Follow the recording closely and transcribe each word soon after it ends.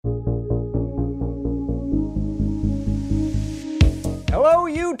Hello,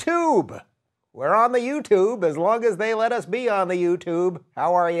 YouTube. We're on the YouTube as long as they let us be on the YouTube.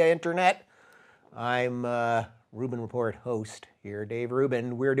 How are you, Internet? I'm Rubin Report host here, Dave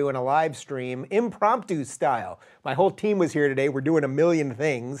Rubin. We're doing a live stream, impromptu style. My whole team was here today. We're doing a million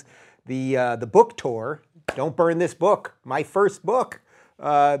things. The book tour, Don't Burn This Book, my first book.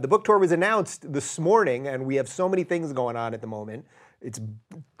 The book tour was announced this morning, and we have so many things going on at the moment. It's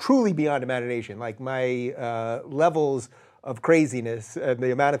truly beyond imagination. Like my levels of craziness and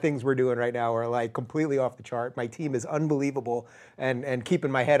the amount of things we're doing right now are like completely off the chart. My team is unbelievable and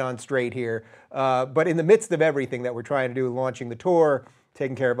keeping my head on straight here. But in the midst of everything that we're trying to do, launching the tour,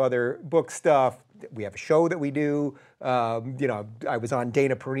 taking care of other book stuff, we have a show that we do. I was on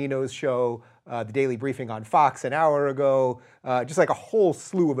Dana Perino's show, The Daily Briefing on Fox an hour ago. Just like a whole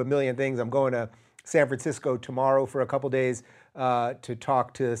slew of a million things. I'm going to San Francisco tomorrow for a couple days to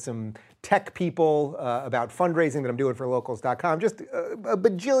talk to some tech people about fundraising that I'm doing for locals.com. Just a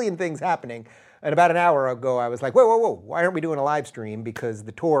bajillion things happening. And about an hour ago, I was like, whoa, why aren't we doing a live stream? Because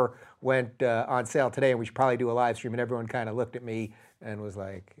the tour went on sale today and we should probably do a live stream. And everyone kind of looked at me and was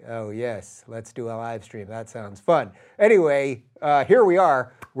like, oh yes, let's do a live stream. That sounds fun. Anyway, here we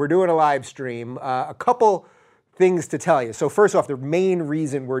are. We're doing a live stream. A couple things to tell you. So first off, the main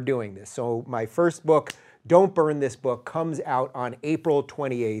reason we're doing this. So my first book, Don't Burn This Book, comes out on April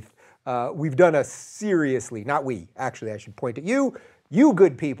 28th. We've done a seriously, not we, actually I should point at you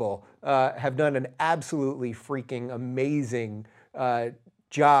good people have done an absolutely freaking amazing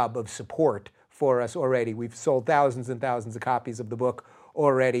job of support for us already. We've sold thousands and thousands of copies of the book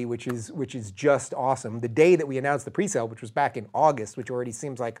already, which is just awesome. The day that we announced the pre-sale, which was back in August, which already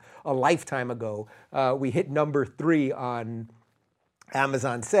seems like a lifetime ago, we hit number 3 on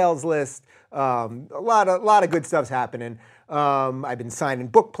Amazon sales list. A lot of good stuff's happening. I've been signing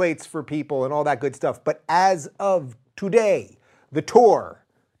book plates for people and all that good stuff. But as of today, the tour,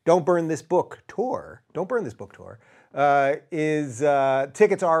 Don't Burn This Book Tour,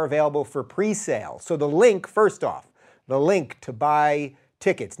 tickets are available for pre-sale. So the link, first off, the link to buy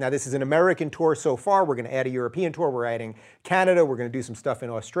tickets. Now, this is an American tour so far. We're going to add a European tour. We're adding Canada. We're going to do some stuff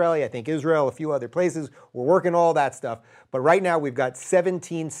in Australia, I think Israel, a few other places. We're working all that stuff. But right now, we've got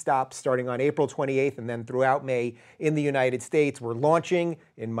 17 stops starting on April 28th and then throughout May in the United States. We're launching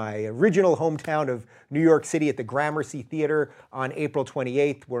in my original hometown of New York City at the Gramercy Theater on April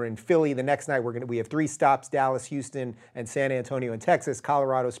 28th. We're in Philly the next night. We have 3 stops, Dallas, Houston, and San Antonio in Texas,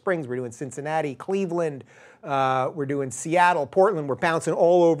 Colorado Springs. We're doing Cincinnati, Cleveland. We're doing Seattle, Portland. We're bouncing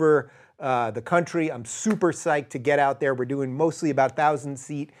all over the country. I'm super psyched to get out there. We're doing mostly about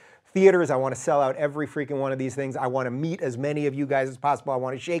 1,000-seat theaters. I want to sell out every freaking one of these things. I want to meet as many of you guys as possible. I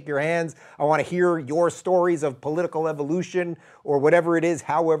want to shake your hands. I want to hear your stories of political evolution or whatever it is,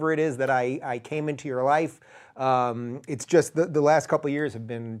 however it is that I came into your life. It's just the last couple of years have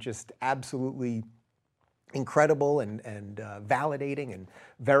been just absolutely incredible and validating and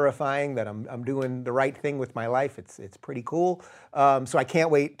verifying that I'm doing the right thing with my life. It's pretty cool. So I can't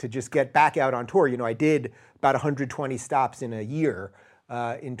wait to just get back out on tour. You know, I did about 120 stops in a year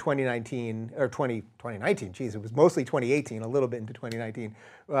in 2019, or 2019, geez, it was mostly 2018, a little bit into 2019,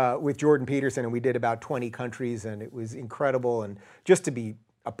 with Jordan Peterson, and we did about 20 countries, and it was incredible. And just to be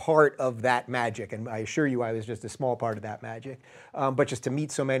a part of that magic, and I assure you I was just a small part of that magic, but just to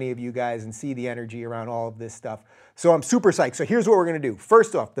meet so many of you guys and see the energy around all of this stuff. So I'm super psyched. So here's what we're going to do.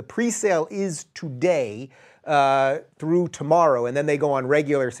 First off, the pre-sale is today through tomorrow, and then they go on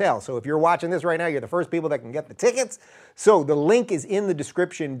regular sale. So if you're watching this right now, you're the first people that can get the tickets. So the link is in the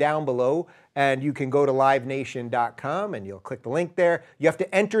description down below, and you can go to livenation.com and you'll click the link there. You have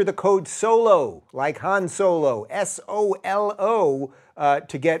to enter the code SOLO, like Han Solo, S-O-L-O,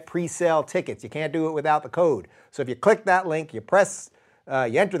 to get pre-sale tickets. You can't do it without the code. So if you click that link, you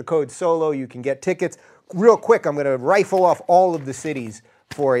enter the code SOLO, you can get tickets. Real quick, I'm going to rifle off all of the cities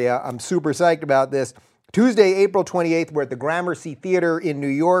for you. I'm super psyched about this. Tuesday, April 28th, we're at the Gramercy Theater in New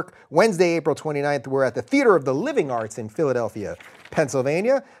York. Wednesday, April 29th, we're at the Theater of the Living Arts in Philadelphia,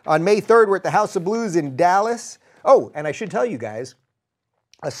 Pennsylvania. On May 3rd, we're at the House of Blues in Dallas. Oh, and I should tell you guys,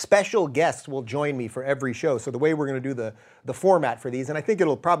 a special guest will join me for every show. So the way we're going to do the format for these, and I think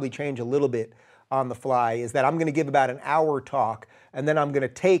it'll probably change a little bit on the fly, is that I'm going to give about an hour talk, and then I'm going to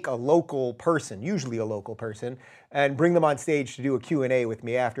take a local person, usually a local person, and bring them on stage to do a Q&A with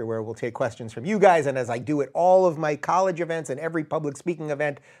me after, where we'll take questions from you guys. And as I do at all of my college events and every public speaking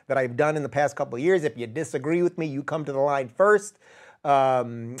event that I've done in the past couple of years, if you disagree with me, you come to the line first.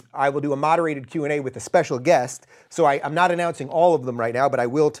 I will do a moderated Q&A with a special guest. So I'm not announcing all of them right now, but I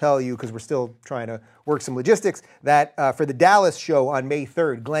will tell you, because we're still trying to work some logistics, that for the Dallas show on May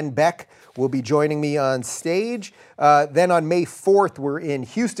 3rd, Glenn Beck will be joining me on stage. Then on May 4th, we're in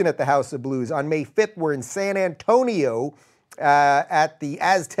Houston at the House of Blues. On May 5th, we're in San Antonio at the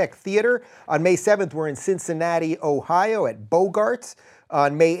Aztec Theater. On May 7th, we're in Cincinnati, Ohio at Bogart's.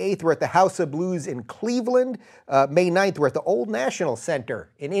 On May 8th, we're at the House of Blues in Cleveland. May 9th, we're at the Old National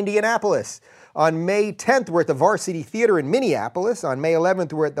Center in Indianapolis. On May 10th, we're at the Varsity Theater in Minneapolis. On May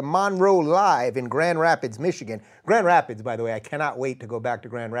 11th, we're at the Monroe Live in Grand Rapids, Michigan. Grand Rapids, by the way, I cannot wait to go back to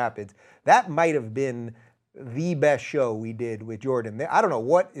Grand Rapids. That might have been the best show we did with Jordan. I don't know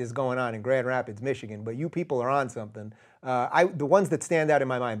what is going on in Grand Rapids, Michigan, but you people are on something. The ones that stand out in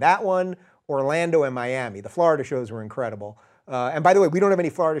my mind, that one, Orlando, and Miami. The Florida shows were incredible. And by the way, we don't have any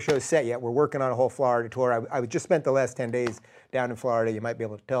Florida shows set yet. We're working on a whole Florida tour. I just spent the last 10 days down in Florida. You might be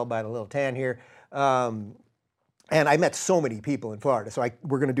able to tell by the little tan here. And I met so many people in Florida. So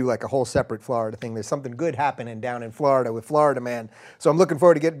we're going to do like a whole separate Florida thing. There's something good happening down in Florida with Florida Man. So I'm looking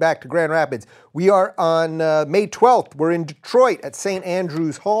forward to getting back to Grand Rapids. We are on May 12th. We're in Detroit at St.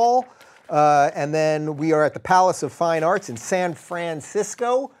 Andrews Hall. And then we are at the Palace of Fine Arts in San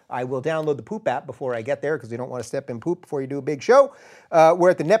Francisco. I will download the Poop app before I get there because you don't want to step in poop before you do a big show. We're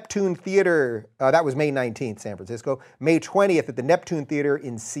at the Neptune Theater. That was May 19th, San Francisco. May 20th at the Neptune Theater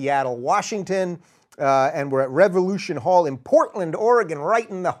in Seattle, Washington. And we're at Revolution Hall in Portland, Oregon, right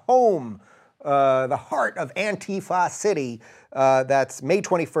in the home, the heart of Antifa City. That's May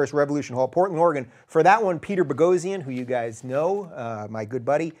 21st, Revolution Hall, Portland, Oregon. For that one, Peter Boghossian, who you guys know, my good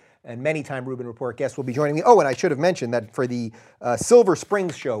buddy, and many-time Rubin Report guest will be joining me. Oh, and I should have mentioned that for the Silver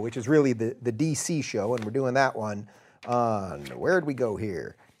Springs show, which is really the DC show, and we're doing that one on, where'd we go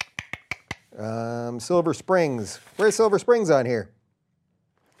here? Silver Springs. Where's Silver Springs on here?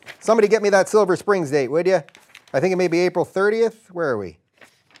 Somebody get me that Silver Springs date, would you? I think it may be April 30th. Where are we?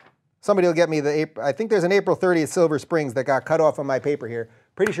 Somebody will get me the April. I think there's an April 30th Silver Springs that got cut off on my paper here.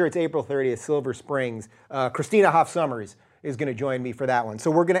 Pretty sure it's April 30th Silver Springs. Christina Hoff Sommers is going to join me for that one.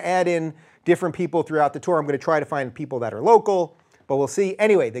 So we're going to add in different people throughout the tour. I'm going to try to find people that are local, but we'll see.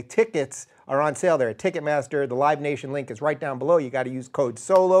 Anyway, the tickets are on sale there at Ticketmaster. The Live Nation link is right down below. You got to use code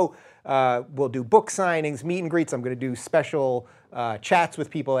SOLO. We'll do book signings, meet and greets. I'm going to do special chats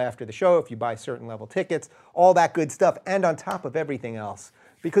with people after the show if you buy certain level tickets, all that good stuff. And on top of everything else,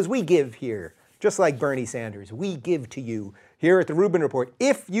 because we give here, just like Bernie Sanders, we give to you here at the Rubin Report.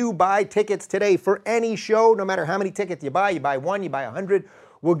 If you buy tickets today for any show, no matter how many tickets you buy one, you buy 100,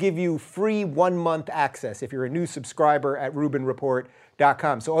 we'll give you free 1-month access if you're a new subscriber at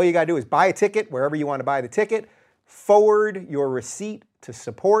RubinReport.com. So all you got to do is buy a ticket wherever you want to buy the ticket, forward your receipt to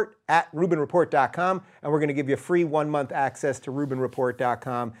support at RubinReport.com, and we're going to give you a free 1-month access to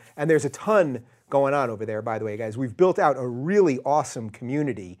RubinReport.com. And there's a ton going on over there, by the way, guys. We've built out a really awesome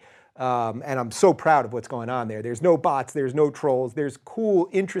community. And I'm so proud of what's going on there. There's no bots, there's no trolls, there's cool,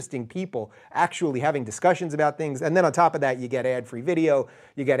 interesting people actually having discussions about things. And then on top of that, you get ad-free video,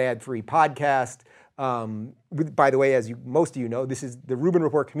 you get ad-free podcast. By the way, as most of you know, this is the Rubin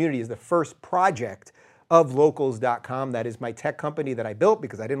Report community is the first project of Locals.com. That is my tech company that I built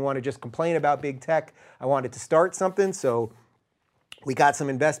because I didn't want to just complain about big tech. I wanted to start something, so we got some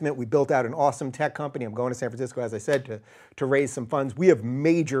investment. We built out an awesome tech company. I'm going to San Francisco, as I said, to raise some funds. We have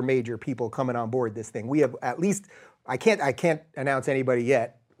major people coming on board this thing. We have at least, I can't announce anybody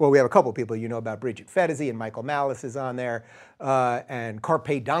yet. Well, we have a couple people you know about. Bridget Fetisi and Michael Malice is on there. And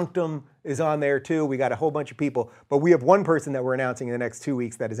Carpe Donktum is on there too. We got a whole bunch of people. But we have one person that we're announcing in the next 2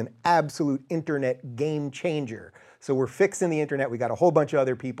 weeks that is an absolute internet game changer. So we're fixing the internet. We got a whole bunch of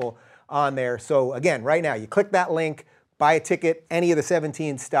other people on there. So again, right now, you click that link, buy a ticket, any of the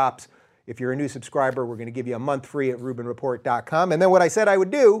 17 stops. If you're a new subscriber, we're going to give you a month free at RubinReport.com. And then what I said I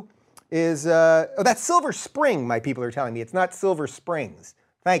would do is, that's Silver Spring, my people are telling me. It's not Silver Springs.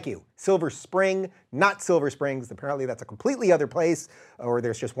 Thank you. Silver Spring, not Silver Springs. Apparently that's a completely other place, or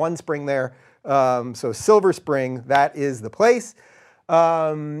there's just one spring there. So Silver Spring, that is the place.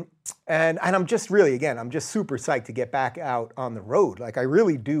 And I'm just really, again, I'm just super psyched to get back out on the road. Like I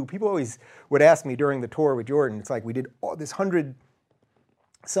really do. People always would ask me during the tour with Jordan, it's like we did all this 100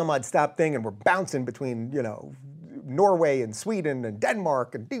 some odd stop thing and we're bouncing between, you know, Norway and Sweden and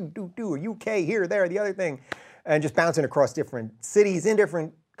Denmark and UK here, there, the other thing, and just bouncing across different cities in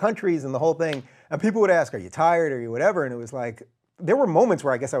different countries and the whole thing. And people would ask, are you tired? Are you whatever? And it was like, there were moments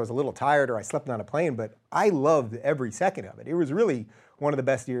where I guess I was a little tired or I slept on a plane, but I loved every second of it. It was really one of the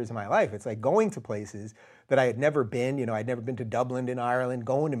best years of my life. It's like going to places that I had never been. You know, I'd never been to Dublin in Ireland,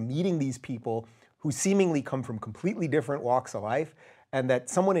 going and meeting these people who seemingly come from completely different walks of life, and that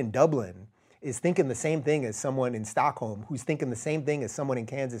someone in Dublin is thinking the same thing as someone in Stockholm, who's thinking the same thing as someone in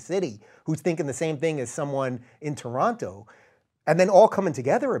Kansas City, who's thinking the same thing as someone in Toronto, and then all coming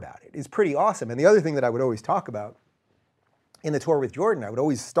together about it is pretty awesome. And the other thing that I would always talk about in the Tour with Jordan, I would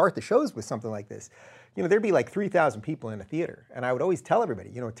always start the shows with something like this. You know, there'd be like 3,000 people in a theater, and I would always tell everybody,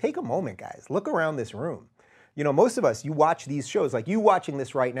 you know, take a moment, guys, look around this room. You know, most of us, you watch these shows, like you watching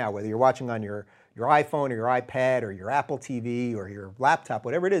this right now, whether you're watching on your iPhone or your iPad or your Apple TV or your laptop,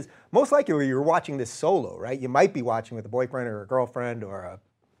 whatever it is, most likely you're watching this solo, right? You might be watching with a boyfriend or a girlfriend or a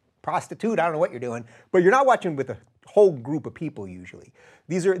prostitute, I don't know what you're doing, but you're not watching with a whole group of people usually.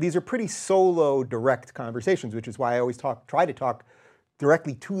 These are pretty solo, direct conversations, which is why I always try to talk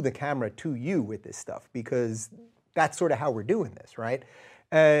directly to the camera, to you with this stuff, because that's sort of how we're doing this, right?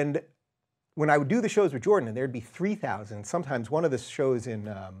 And when I would do the shows with Jordan, and there'd be 3,000, sometimes one of the shows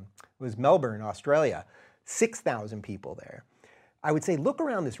was Melbourne, Australia, 6,000 people there. I would say, look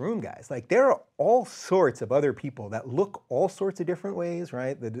around this room, guys. Like, there are all sorts of other people that look all sorts of different ways,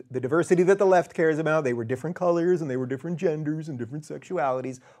 right? The diversity that the left cares about, they were different colors and they were different genders and different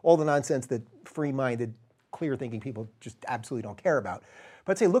sexualities, all the nonsense that free-minded, clear-thinking people just absolutely don't care about.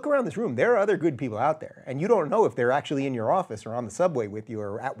 But I'd say, look around this room. There are other good people out there, and you don't know if they're actually in your office or on the subway with you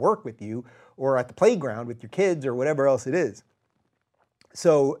or at work with you or at the playground with your kids or whatever else it is.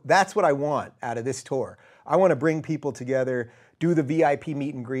 So that's what I want out of this tour. I want to bring people together, do the VIP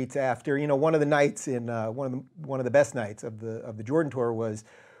meet and greets after. You know, one of the nights in one of the best nights of the Jordan tour was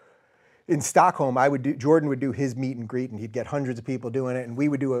in Stockholm. Jordan would do his meet and greet, and he'd get hundreds of people doing it, and we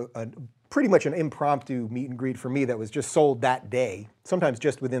would do a pretty much an impromptu meet and greet for me that was just sold that day, sometimes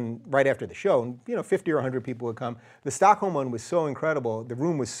just right after the show, and you know, 50 or 100 people would come. The Stockholm one was so incredible. The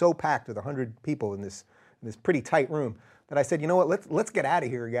room was so packed with 100 people in this pretty tight room that I said, you know what, let's get out of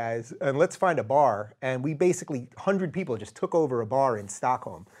here, guys, and let's find a bar. And we basically, 100 people just took over a bar in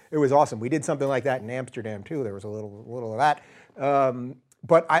Stockholm. It was awesome. We did something like that in Amsterdam too. There was a little of that.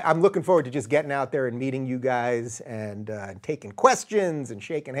 But I'm looking forward to just getting out there and meeting you guys and taking questions and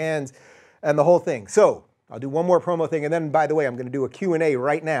shaking hands and the whole thing. So I'll do one more promo thing, and then, by the way, I'm going to do a Q&A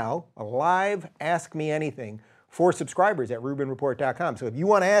right now, a live Ask Me Anything for subscribers at RubinReport.com. So if you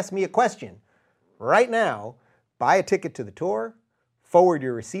want to ask me a question right now, buy a ticket to the tour, forward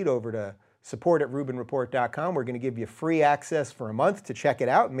your receipt over to support@RubinReport.com. We're going to give you free access for a month to check it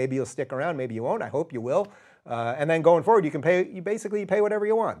out, and maybe you'll stick around, maybe you won't. I hope you will. And then going forward, you basically pay whatever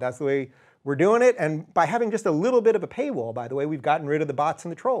you want. That's the way we're doing it. And by having just a little bit of a paywall, by the way, we've gotten rid of the bots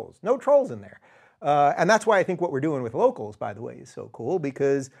and the trolls. No trolls in there. And that's why I think what we're doing with locals, by the way, is so cool,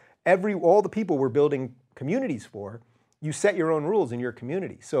 because all the people we're building communities for, you set your own rules in your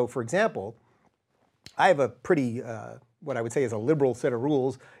community. So for example, I have a pretty, what I would say is a liberal set of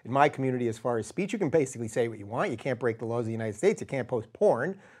rules in my community as far as speech. You can basically say what you want. You can't break the laws of the United States. You can't post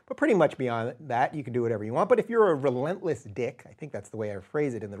porn. But pretty much beyond that, you can do whatever you want. But if you're a relentless dick, I think that's the way I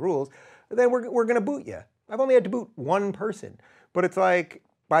phrase it in the rules, then we're going to boot you. I've only had to boot one person. But it's like,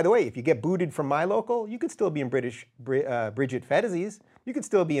 by the way, if you get booted from my local, you could still be in Bridget Fedezi's. You could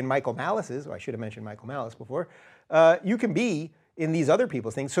still be in Michael Malice's. Oh, I should have mentioned Michael Malice before. You can be in these other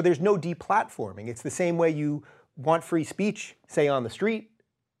people's things. So there's no deplatforming. It's the same way you want free speech, say on the street,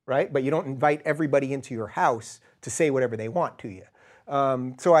 right? But you don't invite everybody into your house to say whatever they want to you.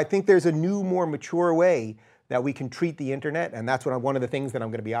 So I think there's a new, more mature way that we can treat the internet, and that's one of the things that I'm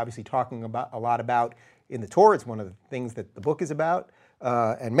going to be obviously talking about a lot about in the tour. It's one of the things that the book is about,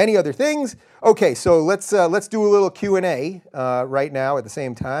 and many other things. Okay, so let's do a little Q&A right now at the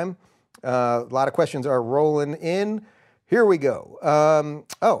same time. A lot of questions are rolling in. Here we go. How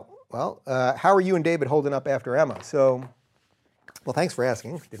are you and David holding up after Emma? So, well, thanks for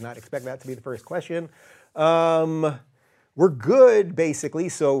asking. Did not expect that to be the first question. We're good, basically.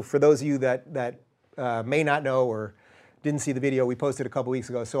 So for those of you that may not know or didn't see the video we posted a couple weeks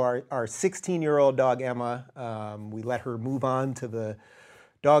ago, so our 16-year-old dog, Emma, we let her move on to the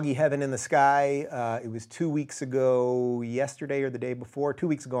doggy heaven in the sky. It was 2 weeks ago, yesterday or the day before, 2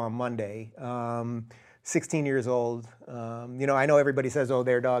 weeks ago on Monday. 16 years old. You know, I know everybody says, oh,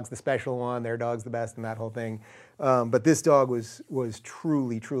 their dog's the special one, their dog's the best, and that whole thing. But this dog was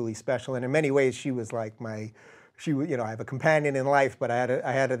truly, truly special. And in many ways, she was like you know, I have a companion in life, but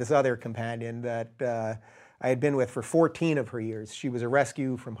I had this other companion that I had been with for 14 of her years. She was a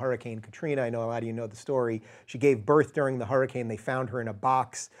rescue from Hurricane Katrina. I know a lot of you know the story. She gave birth during the hurricane. They found her in a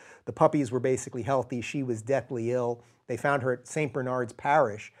box. The puppies were basically healthy. She was deathly ill. They found her at St. Bernard's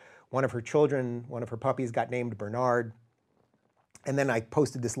Parish. One of her children, one of her puppies got named Bernard. And then I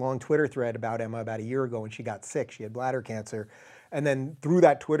posted this long Twitter thread about Emma about a year ago when she got sick. She had bladder cancer. And then through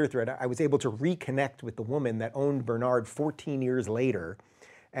that Twitter thread, I was able to reconnect with the woman that owned Bernard 14 years later.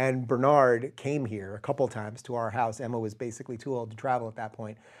 And Bernard came here a couple times to our house. Emma was basically too old to travel at that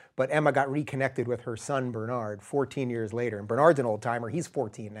point. But Emma got reconnected with her son, Bernard, 14 years later. And Bernard's an old timer. He's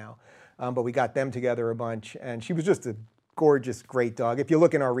 14 now. But we got them together a bunch. And she was just a gorgeous, great dog. If you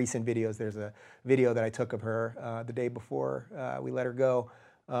look in our recent videos, there's a video that I took of her the day before we let her go,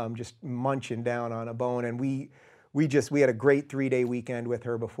 just munching down on a bone. And we had a great 3-day weekend with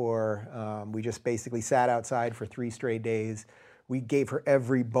her before. We just basically sat outside for 3 straight days. We gave her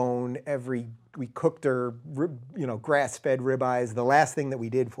every bone, we cooked her, grass-fed ribeyes. The last thing that we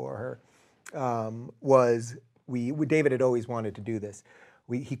did for her was, David had always wanted to do this.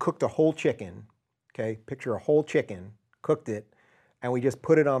 He cooked a whole chicken, okay? Picture a whole chicken, cooked it, and we just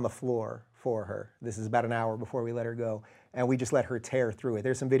put it on the floor for her. This is about an hour before we let her go. And we just let her tear through it.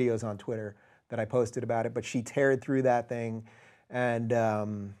 There's some videos on Twitter that I posted about it, but she teared through that thing. And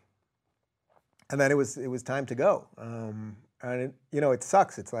then it was time to go. And it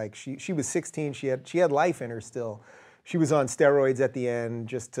sucks. It's like she was 16. She had life in her still. She was on steroids at the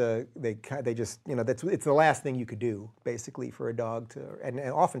end. It's the last thing you could do basically for a dog to, and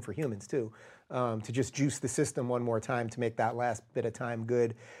often for humans too, to just juice the system one more time to make that last bit of time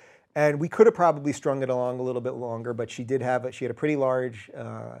good. And we could have probably strung it along a little bit longer, but she had a pretty large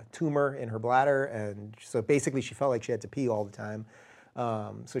tumor in her bladder, and so basically she felt like she had to pee all the time.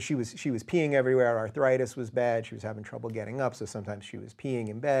 So she was peeing everywhere. Arthritis was bad. She was having trouble getting up, so sometimes she was peeing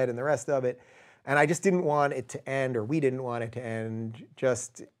in bed and the rest of it. And I just didn't want it to end, or we didn't want it to end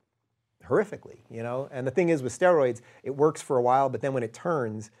just horrifically, And the thing is with steroids, it works for a while, but then when it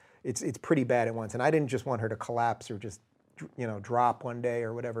turns, it's pretty bad at once. And I didn't just want her to collapse or just drop one day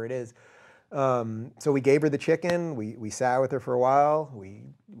or whatever it is. So we gave her the chicken. We sat with her for a while. We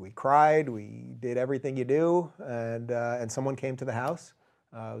cried. We did everything you do. And someone came to the house.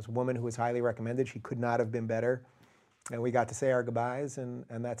 It was a woman who was highly recommended. She could not have been better. And we got to say our goodbyes, and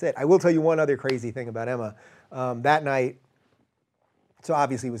that's it. I will tell you one other crazy thing about Emma. That night, so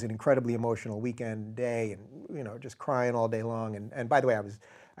obviously it was an incredibly emotional weekend day, and just crying all day long. And by the way,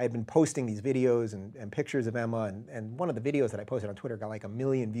 I had been posting these videos and pictures of Emma, and one of the videos that I posted on Twitter got like 1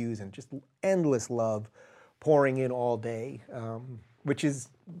 million views and just endless love pouring in all day, which is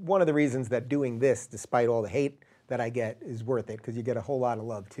one of the reasons that doing this, despite all the hate that I get, is worth it, because you get a whole lot of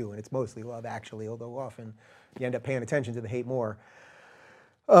love too, and it's mostly love actually, although often you end up paying attention to the hate more.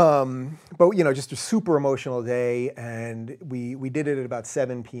 But just a super emotional day, and we did it at about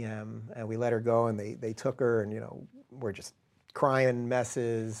 7 p.m. and we let her go, and they took her, and we're just crying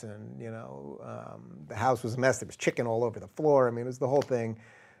messes, and the house was a mess. There was chicken all over the floor. I mean, it was the whole thing.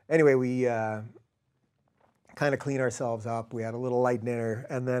 Anyway, we kind of cleaned ourselves up. We had a little light dinner,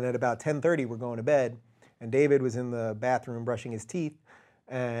 and then at about 10:30 we're going to bed, and David was in the bathroom brushing his teeth,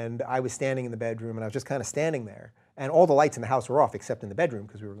 and I was standing in the bedroom, and I was just kind of standing there, and all the lights in the house were off except in the bedroom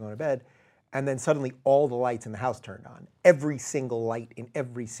because we were going to bed. And then suddenly all the lights in the house turned on. Every single light in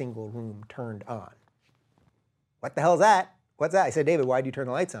every single room turned on. What the hell is that? What's that? I said, David, why did you turn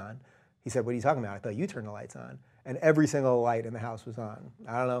the lights on? He said, what are you talking about? I thought you turned the lights on. And every single light in the house was on.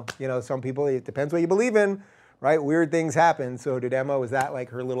 I don't know. Some people, it depends what you believe in, right? Weird things happen. So did Emma, was that like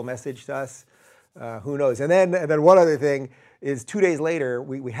her little message to us? Who knows? And then one other thing is 2 days later,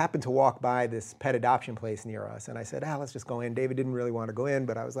 we happened to walk by this pet adoption place near us. And I said, let's just go in. David didn't really want to go in,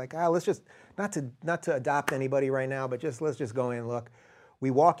 but I was like, let's just, not to adopt anybody right now, but let's just go in, look. We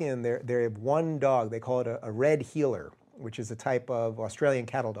walk in, they have one dog, they call it a red heeler, which is a type of Australian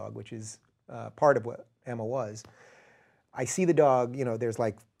cattle dog, which is part of what Emma was. I see the dog, there's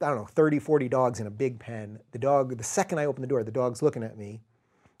like, 30, 40 dogs in a big pen. The second I open the door, the dog's looking at me,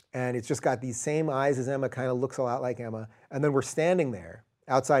 and it's just got these same eyes as Emma, kind of looks a lot like Emma. And then we're standing there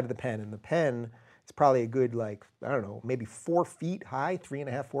outside of the pen, and the pen is probably a good, maybe 4 feet high,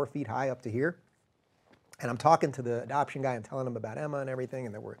 3.5, 4 feet high up to here. And I'm talking to the adoption guy, I'm telling him about Emma and everything,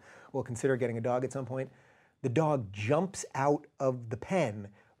 and that we'll consider getting a dog at some point. The dog jumps out of the pen,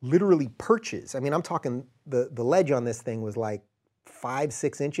 literally perches. I mean, I'm talking, the ledge on this thing was like 5,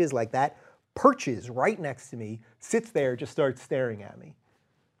 6 inches, like that, perches right next to me, sits there, just starts staring at me.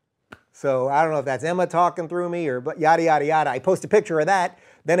 So I don't know if that's Emma talking through me but yada, yada, yada. I post a picture of that.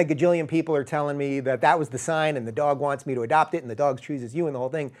 Then a gajillion people are telling me that was the sign and the dog wants me to adopt it and the dog chooses you and the whole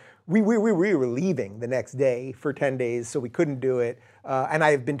thing. We were leaving the next day for 10 days, so we couldn't do it. And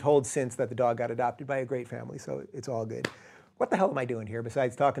I have been told since that the dog got adopted by a great family, so it's all good. What the hell am I doing here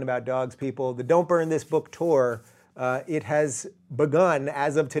besides talking about dogs, people? The Don't Burn This Book tour It has begun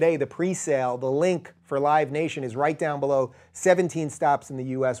as of today, the pre-sale. The link for Live Nation is right down below. 17 stops in the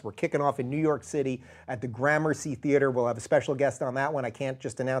US. We're kicking off in New York City at the Gramercy Theater. We'll have a special guest on that one. I can't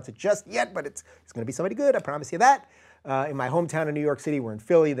just announce it just yet, but it's going to be somebody good, I promise you that. In my hometown of New York City, we're in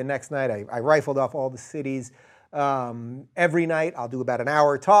Philly the next night. I rifled off all the cities. Every night I'll do about an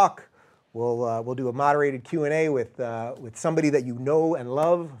hour talk. We'll do a moderated Q&A with somebody that you know and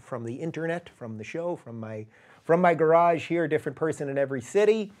love from the internet, from the show, from my garage here, a different person in every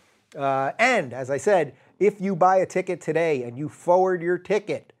city. And as I said, if you buy a ticket today and you forward your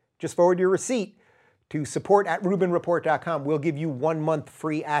ticket, just forward your receipt to support@RubinReport.com, we'll give you 1 month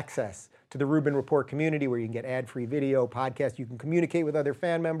free access to the Rubin Report community where you can get ad-free video, podcasts, you can communicate with other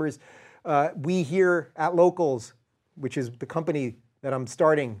fan members. We here at Locals, which is the company that I'm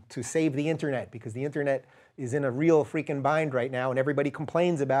starting to save the internet, because the internet is in a real freaking bind right now and everybody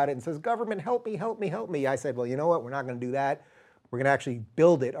complains about it and says, government, help me, help me, help me. I said, well, you know what? We're not going to do that. We're going to actually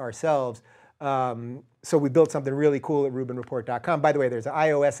build it ourselves. So we built something really cool at RubinReport.com. By the way, there's an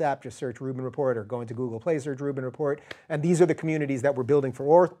iOS app. Just search Rubin Report or go into Google Play, search Rubin Report. And these are the communities that we're building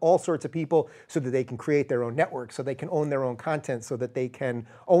for all sorts of people so that they can create their own network, so they can own their own content, so that they can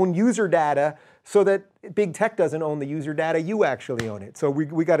own user data, so that big tech doesn't own the user data, you actually own it. So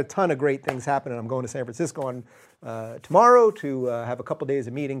we got a ton of great things happening. I'm going to San Francisco on tomorrow to have a couple days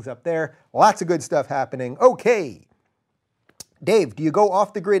of meetings up there. Lots of good stuff happening. Okay. Dave, do you go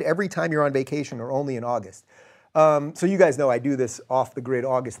off the grid every time you're on vacation or only in August? So you guys know I do this off the grid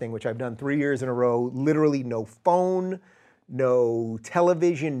August thing, which I've done 3 years in a row. Literally no phone, no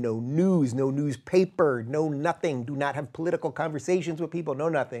television, no news, no newspaper, no nothing. Do not have political conversations with people, no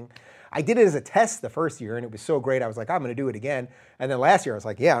nothing. I did it as a test the first year and it was so great. I was like, I'm going to do it again. And then last year I was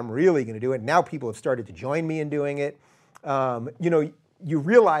like, yeah, I'm really going to do it. Now people have started to join me in doing it. You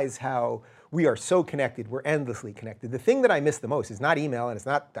realize how we are so connected. We're endlessly connected. The thing that I miss the most is not email, and it's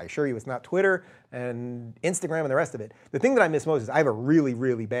not, I assure you, it's not Twitter and Instagram and the rest of it. The thing that I miss most is I have a really,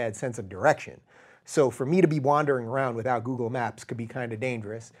 really bad sense of direction. So for me to be wandering around without Google Maps could be kind of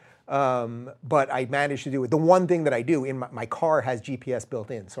dangerous. But I managed to do it. The one thing that I do, in my car has GPS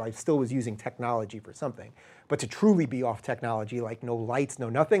built in, so I still was using technology for something. But to truly be off technology, like no lights, no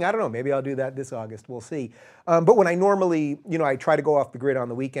nothing, I don't know, maybe I'll do that this August, we'll see. But when I normally, I try to go off the grid on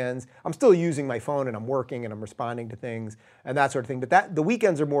the weekends, I'm still using my phone and I'm working and I'm responding to things and that sort of thing. But the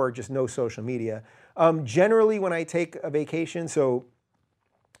weekends are more just no social media. Generally when I take a vacation, so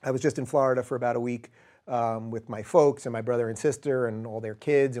I was just in Florida for about a week, with my folks and my brother and sister and all their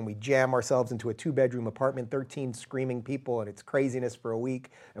kids, and we jam ourselves into a 2-bedroom apartment, 13 screaming people, and it's craziness for a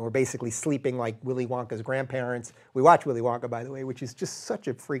week, and we're basically sleeping like Willy Wonka's grandparents. We watch Willy Wonka, by the way, which is just such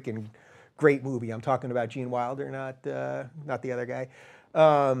a freaking great movie. I'm talking about Gene Wilder, not the other guy.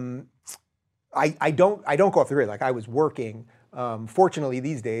 I don't go off the grid. Like I was working. Fortunately,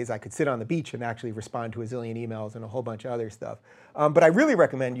 these days, I could sit on the beach and actually respond to a zillion emails and a whole bunch of other stuff. But I really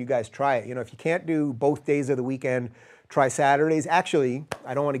recommend you guys try it. If you can't do both days of the weekend, try Saturdays. Actually,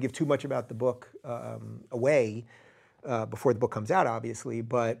 I don't want to give too much about the book away before the book comes out, obviously,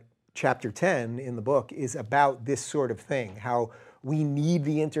 but chapter 10 in the book is about this sort of thing, how we need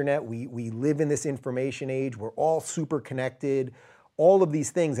the internet. We live in this information age. We're all super connected. All of these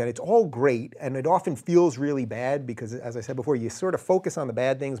things, and it's all great, and it often feels really bad because, as I said before, you sort of focus on the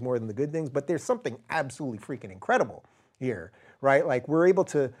bad things more than the good things, but there's something absolutely freaking incredible here, right? Like we're able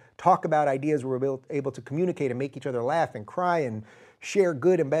to talk about ideas, we're able to communicate and make each other laugh and cry and share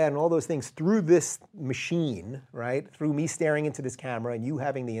good and bad and all those things through this machine, right? Through me staring into this camera and you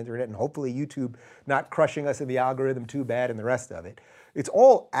having the internet and hopefully YouTube not crushing us in the algorithm too bad and the rest of it. It's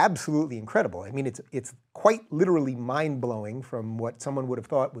all absolutely incredible. I mean, it's quite literally mind-blowing from what someone would have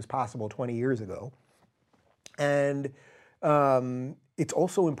thought was possible 20 years ago. And it's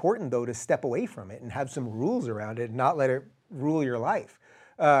also important, though, to step away from it and have some rules around it and not let it rule your life.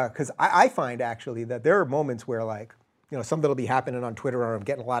 Because I find, actually, that there are moments where, like, something will be happening on Twitter or I'm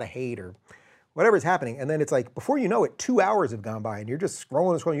getting a lot of hate or whatever's happening. And then it's like, before you know it, 2 hours have gone by and you're just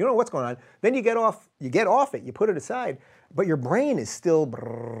scrolling and scrolling. You don't know what's going on. Then you get off it, you put it aside. But your brain is still,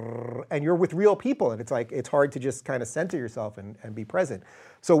 and you're with real people, and it's like, it's hard to just kind of center yourself and be present.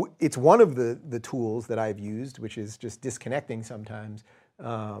 So it's one of the tools that I've used, which is just disconnecting sometimes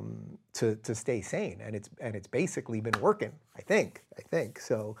to stay sane, and it's basically been working, I think.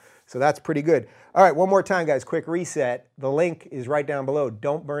 So that's pretty good. All right, one more time, guys, quick reset. The link is right down below.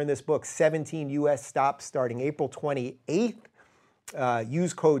 Don't burn this book, 17 US stops starting April 28th.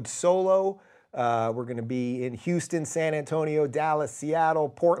 Use code SOLO. We're going to be in Houston, San Antonio, Dallas, Seattle,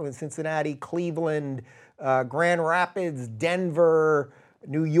 Portland, Cincinnati, Cleveland, Grand Rapids, Denver,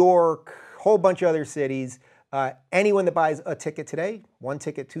 New York, whole bunch of other cities. Anyone that buys a ticket today, 1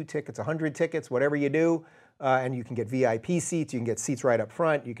 ticket, 2 tickets, 100 tickets, whatever you do, and you can get VIP seats, you can get seats right up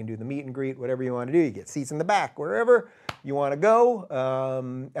front, you can do the meet and greet, whatever you want to do. You get seats in the back, wherever you want to go.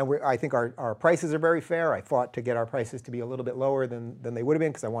 I think our prices are very fair. I fought to get our prices to be a little bit lower than they would have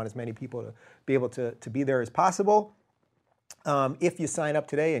been because I want as many people to be able to be there as possible. If you sign up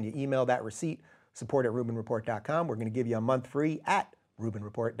today and you email that receipt, support@RubinReport.com, we're going to give you a month free at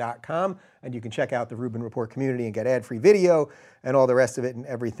RubinReport.com, and you can check out the Rubin Report community and get ad-free video and all the rest of it and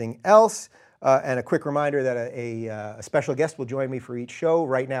everything else. And a quick reminder that a special guest will join me for each show.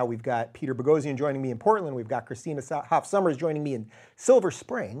 Right now we've got Peter Boghossian joining me in Portland. We've got Christina Hoff Sommers joining me in Silver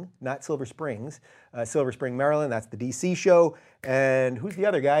Spring, not Silver Springs, Silver Spring, Maryland. That's the DC show. And who's the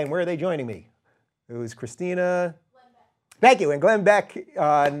other guy and where are they joining me? It was Christina. Thank you. And Glenn Beck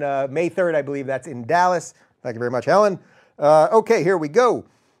on May 3rd, I believe that's in Dallas. Thank you very much, Helen. Okay, here we go.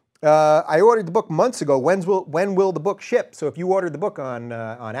 I ordered the book months ago. When will the book ship? So if you ordered the book on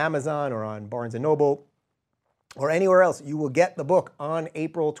Amazon or on Barnes & Noble or anywhere else, you will get the book on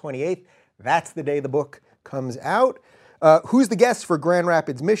April 28th. That's the day the book comes out. Who's the guest for Grand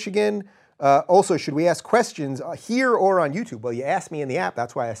Rapids, Michigan? Also, should we ask questions here or on YouTube? Well, you asked me in the app.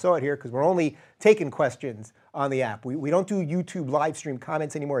 That's why I saw it here, because we're only taking questions on the app. We don't do YouTube live stream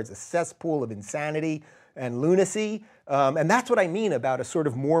comments anymore. It's a cesspool of insanity and lunacy. And that's what I mean about a sort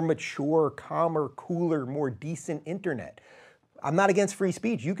of more mature, calmer, cooler, more decent internet. I'm not against free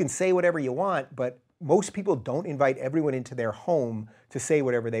speech. You can say whatever you want, but most people don't invite everyone into their home to say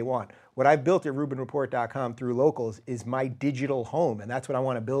whatever they want. What I've built at RubinReport.com through Locals is my digital home, and that's what I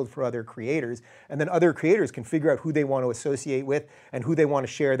want to build for other creators. And then other creators can figure out who they want to associate with and who they want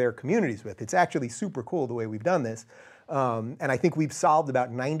to share their communities with. It's actually super cool the way we've done this. And I think we've solved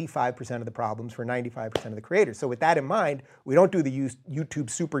about 95% of the problems for 95% of the creators. So with that in mind, we don't do the YouTube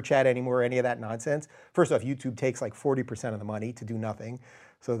super chat anymore or any of that nonsense. First off, YouTube takes like 40% of the money to do nothing.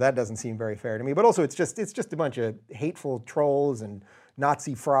 So that doesn't seem very fair to me. But also it's just a bunch of hateful trolls and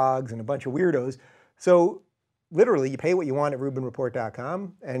Nazi frogs and a bunch of weirdos. So literally you pay what you want at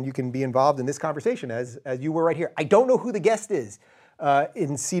RubinReport.com and you can be involved in this conversation as you were right here. I don't know who the guest is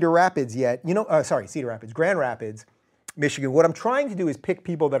in Cedar Rapids yet. Cedar Rapids, Grand Rapids, Michigan. What I'm trying to do is pick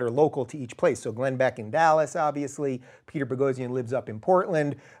people that are local to each place. So Glenn Beck in Dallas, obviously. Peter Boghossian lives up in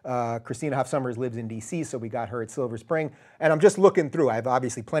Portland. Christina Hoff Sommers lives in DC, so we got her at Silver Spring. And I'm just looking through. I have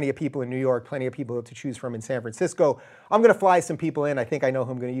obviously plenty of people in New York, plenty of people to choose from in San Francisco. I'm going to fly some people in. I think I know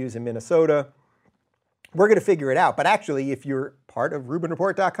who I'm going to use in Minnesota. We're going to figure it out. But actually, if you're part of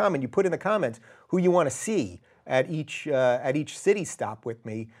RubinReport.com and you put in the comments who you want to see at each city stop with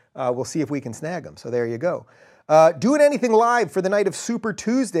me, we'll see if we can snag them. So there you go. Doing anything live for the night of Super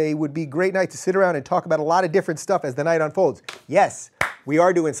Tuesday would be a great night to sit around and talk about a lot of different stuff as the night unfolds. Yes, we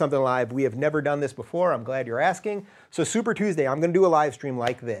are doing something live. We have never done this before. I'm glad you're asking. So Super Tuesday, I'm going to do a live stream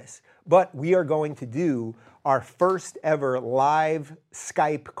like this, but we are going to do our first ever live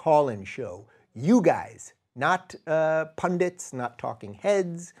Skype call-in show. You guys, not pundits, not talking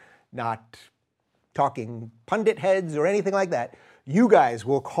heads, not talking pundit heads or anything like that. You guys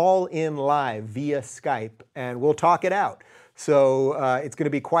will call in live via Skype and we'll talk it out. So it's going to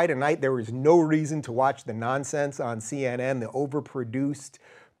be quite a night. There is no reason to watch the nonsense on CNN, the overproduced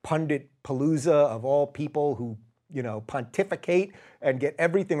pundit palooza of all people who, pontificate and get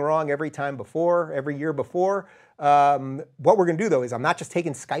everything wrong every year before. What we're going to do, though, is I'm not just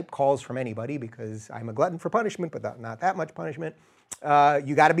taking Skype calls from anybody because I'm a glutton for punishment, but not that much punishment.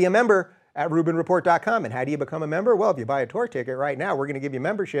 You got to be a member at RubinReport.com. And how do you become a member? Well, if you buy a tour ticket right now, we're going to give you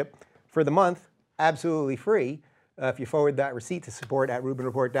membership for the month, absolutely free, if you forward that receipt to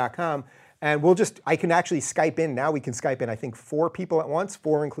support@RubinReport.com. And I can actually Skype in. Now we can Skype in, I think, 4 people at once,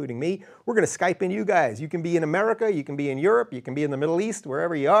 4 including me. We're going to Skype in you guys. You can be in America, you can be in Europe, you can be in the Middle East,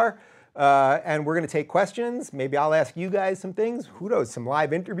 wherever you are. And we're going to take questions. Maybe I'll ask you guys some things. Who knows? Some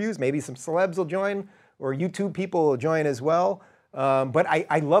live interviews. Maybe some celebs will join or YouTube people will join as well. But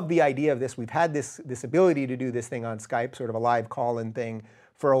I love the idea of this. We've had this ability to do this thing on Skype, sort of a live call-in thing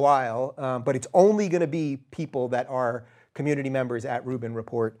for a while, but it's only going to be people that are community members at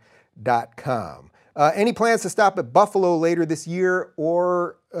RubinReport.com. Any plans to stop at Buffalo later this year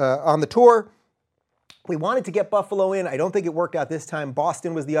or on the tour? We wanted to get Buffalo in. I don't think it worked out this time.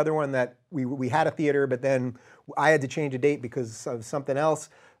 Boston was the other one that we had a theater, but then I had to change a date because of something else.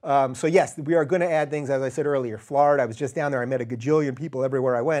 So yes, we are going to add things, as I said earlier. Florida, I was just down there. I met a gajillion people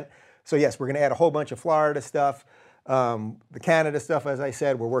everywhere I went. So yes, we're going to add a whole bunch of Florida stuff. The Canada stuff, as I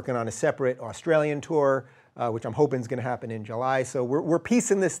said, we're working on a separate Australian tour, which I'm hoping is going to happen in July. So we're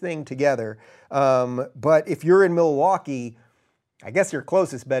piecing this thing together. But if you're in Milwaukee, I guess your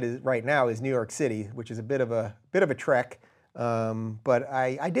closest bet is right now is New York City, which is a bit of a trek. But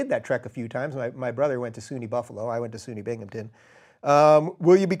I did that trek a few times. My brother went to SUNY Buffalo. I went to SUNY Binghamton.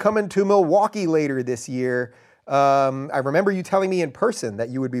 Will you be coming to Milwaukee later this year? I remember you telling me in person that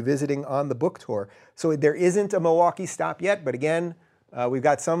you would be visiting on the book tour. So there isn't a Milwaukee stop yet, but again, we've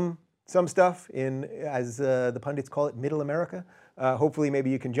got some stuff in, as the pundits call it, Middle America. Hopefully, maybe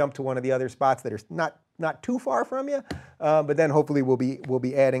you can jump to one of the other spots that are not too far from you. But then hopefully we'll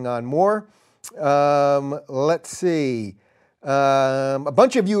be adding on more. Let's see. A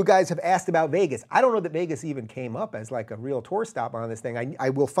bunch of you guys have asked about Vegas. I don't know that Vegas even came up as like a real tour stop on this thing. I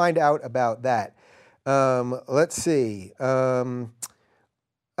will find out about that. Let's see. Here's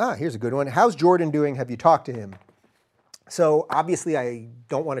a good one. How's Jordan doing? Have you talked to him? So obviously I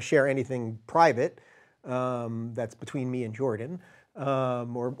don't want to share anything private that's between me and Jordan,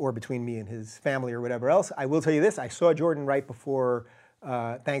 or between me and his family or whatever else. I will tell you this. I saw Jordan right before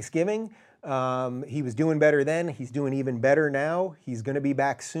Thanksgiving. He was doing better then. He's doing even better now. He's going to be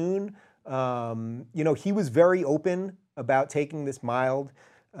back soon. He was very open about taking this mild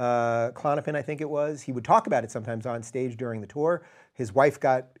Klonopin, I think it was. He would talk about it sometimes on stage during the tour. His wife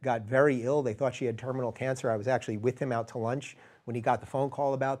got very ill. They thought she had terminal cancer. I was actually with him out to lunch when he got the phone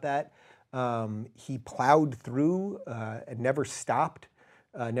call about that. He plowed through and never stopped.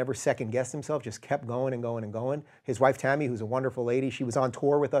 Never second-guessed himself, just kept going and going and going. His wife, Tammy, who's a wonderful lady, she was on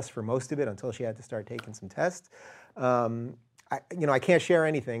tour with us for most of it until she had to start taking some tests. I can't share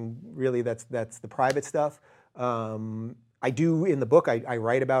anything, really, that's the private stuff. I do, in the book, I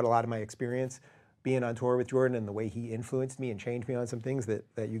write about a lot of my experience being on tour with Jordan and the way he influenced me and changed me on some things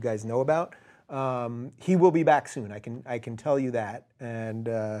that you guys know about. He will be back soon, I can tell you that. And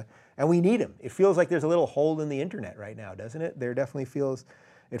we need him. It feels like there's a little hole in the internet right now, doesn't it? There definitely feels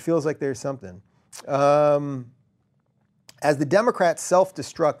like there's something. As the Democrats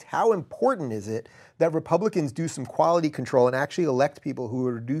self-destruct, how important is it that Republicans do some quality control and actually elect people who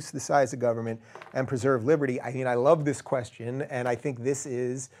will reduce the size of government and preserve liberty? I mean, I love this question, and I think this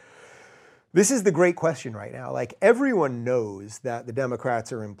is the great question right now. Like, everyone knows that the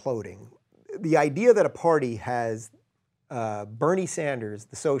Democrats are imploding. The idea that a party has Bernie Sanders,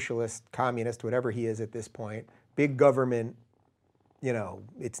 the socialist, communist, whatever he is at this point, big government,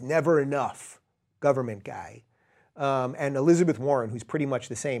 it's never enough government guy, and Elizabeth Warren, who's pretty much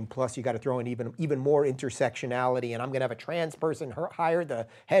the same, plus you got to throw in even more intersectionality, and I'm going to have a trans person hire the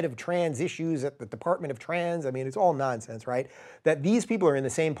head of trans issues at the Department of Trans. I mean, it's all nonsense, right? That these people are in the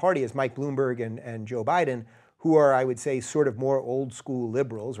same party as Mike Bloomberg and Joe Biden, who are, I would say, sort of more old school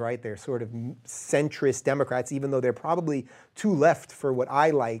liberals, right? They're sort of centrist Democrats, even though they're probably too left for what I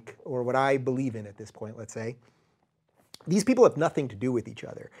like or what I believe in at this point, let's say. These people have nothing to do with each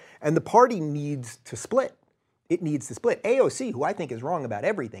other. And the party needs to split. It needs to split. AOC, who I think is wrong about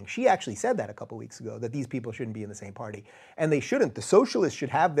everything, she actually said that a couple weeks ago, that these people shouldn't be in the same party. And they shouldn't. The socialists should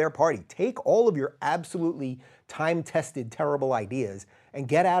have their party. Take all of your absolutely time-tested, terrible ideas and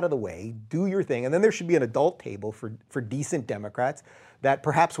get out of the way, do your thing. And then there should be an adult table for decent Democrats that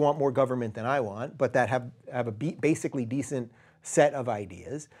perhaps want more government than I want, but that have a basically decent set of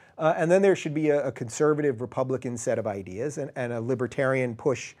ideas. And then there should be a conservative Republican set of ideas and a libertarian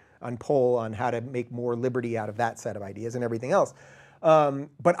push on poll on how to make more liberty out of that set of ideas and everything else.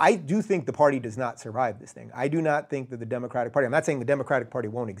 But I do think the party does not survive this thing. I do not think that the Democratic Party, I'm not saying the Democratic Party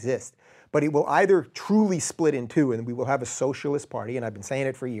won't exist, but it will either truly split in two and we will have a socialist party, and I've been saying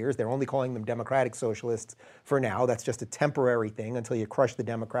it for years. They're only calling them Democratic Socialists for now. That's just a temporary thing until you crush the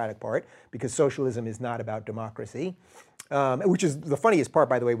Democratic part, because socialism is not about democracy. Which is the funniest part,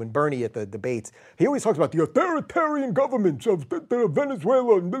 by the way, when Bernie at the debates, he always talks about the authoritarian governments of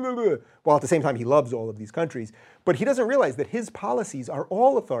Venezuela, blah, blah, blah, while at the same time he loves all of these countries. But he doesn't realize that his policies are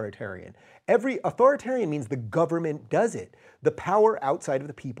all authoritarian. Every authoritarian means the government does it. The power outside of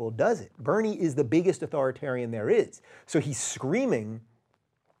the people does it. Bernie is the biggest authoritarian there is. So he's screaming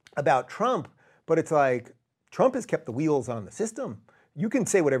about Trump, but it's like, Trump has kept the wheels on the system. You can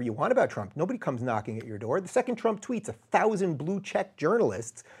say whatever you want about Trump. Nobody comes knocking at your door. The second Trump tweets, 1,000 blue-check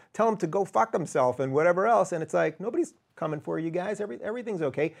journalists tell him to go fuck himself and whatever else. And it's like, nobody's coming for you guys. Everything's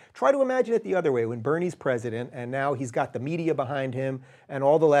okay. Try to imagine it the other way, when Bernie's president and now he's got the media behind him and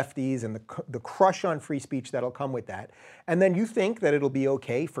all the lefties and the crush on free speech that'll come with that. And then you think that it'll be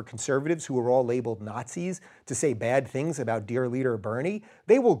okay for conservatives who are all labeled Nazis to say bad things about dear leader Bernie.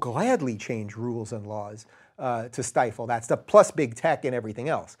 They will gladly change rules and laws to stifle that stuff, plus big tech and everything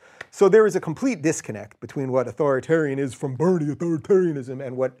else. So there is a complete disconnect between what authoritarian is from Bernie authoritarianism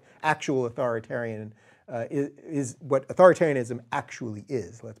and what actual authoritarian what authoritarianism actually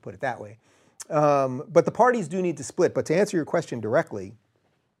is. Let's put it that way. But the parties do need to split. But to answer your question directly,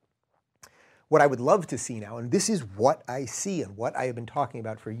 what I would love to see now, and this is what I see and what I have been talking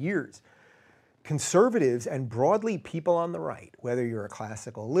about for years, conservatives and broadly people on the right, whether you're a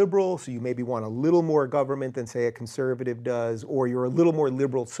classical liberal, so you maybe want a little more government than say a conservative does, or you're a little more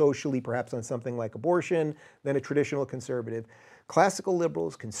liberal socially, perhaps on something like abortion, than a traditional conservative. Classical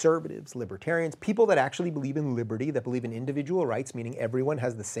liberals, conservatives, libertarians, people that actually believe in liberty, that believe in individual rights, meaning everyone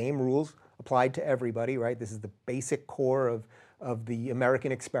has the same rules applied to everybody, right? This is the basic core of the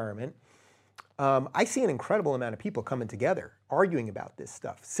American experiment. I see an incredible amount of people coming together, arguing about this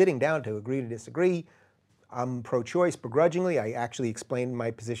stuff, sitting down to agree to disagree. I'm pro-choice begrudgingly. I actually explained my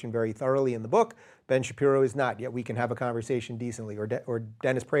position very thoroughly in the book. Ben Shapiro is not, yet we can have a conversation decently. Or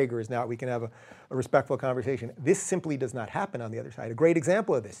Dennis Prager is not, we can have a respectful conversation. This simply does not happen on the other side. A great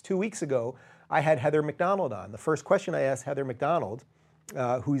example of this, 2 weeks ago, I had Heather Mac Donald on. The first question I asked Heather Mac Donald,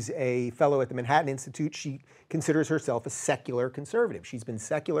 who's a fellow at the Manhattan Institute, she considers herself a secular conservative. She's been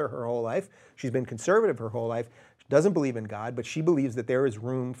secular her whole life. She's been conservative her whole life. She doesn't believe in God, but she believes that there is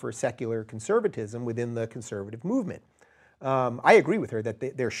room for secular conservatism within the conservative movement. I agree with her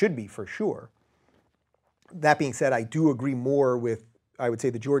that there should be, for sure. That being said, I do agree more with, I would say,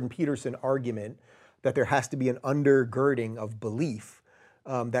 the Jordan Peterson argument that there has to be an undergirding of belief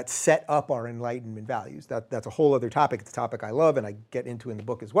that set up our Enlightenment values. That's a whole other topic. It's a topic I love and I get into in the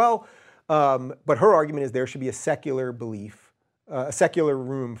book as well. But her argument is there should be a secular belief, a secular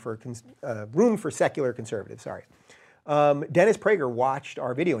room for secular conservatives. Sorry. Dennis Prager watched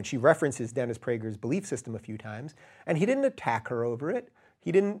our video and she references Dennis Prager's belief system a few times, and he didn't attack her over it.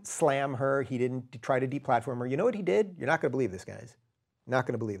 He didn't slam her. He didn't try to deplatform her. You know what he did? You're not going to believe this, guys. Not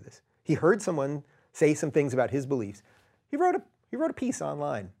going to believe this. He heard someone say some things about his beliefs. He wrote a piece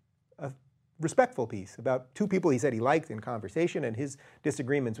online, a respectful piece about two people he said he liked in conversation and his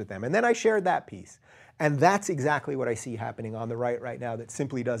disagreements with them. And then I shared that piece. And that's exactly what I see happening on the right now that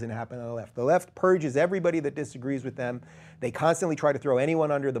simply doesn't happen on the left. The left purges everybody that disagrees with them. They constantly try to throw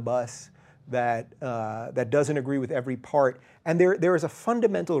anyone under the bus that doesn't agree with every part. And there is a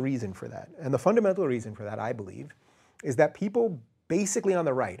fundamental reason for that. And the fundamental reason for that, I believe, is that people basically on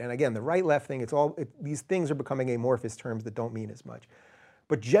the right, and again, the right-left thing, these things are becoming amorphous terms that don't mean as much.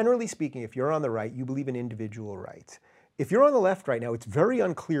 But generally speaking, if you're on the right, you believe in individual rights. If you're on the left right now, it's very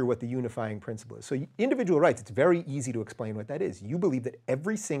unclear what the unifying principle is. So individual rights, it's very easy to explain what that is. You believe that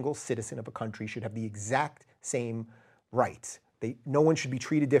every single citizen of a country should have the exact same rights. No one should be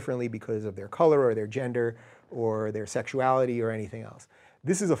treated differently because of their color or their gender or their sexuality or anything else.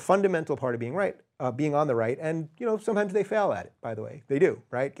 This is a fundamental part of being right, being on the right, and sometimes they fail at it, by the way. They do,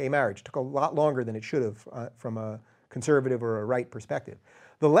 right? Gay marriage took a lot longer than it should have from a conservative or a right perspective.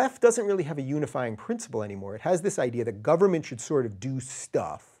 The left doesn't really have a unifying principle anymore. It has this idea that government should sort of do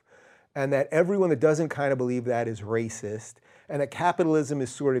stuff, and that everyone that doesn't kind of believe that is racist, and that capitalism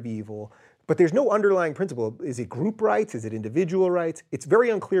is sort of evil. But there's no underlying principle. Is it group rights? Is it individual rights? It's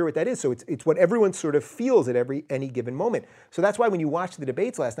very unclear what that is. So it's what everyone sort of feels at any given moment. So that's why when you watch the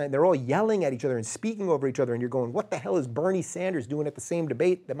debates last night, they're all yelling at each other and speaking over each other, and you're going, what the hell is Bernie Sanders doing at the same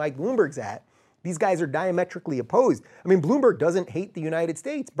debate that Mike Bloomberg's at? These guys are diametrically opposed. I mean, Bloomberg doesn't hate the United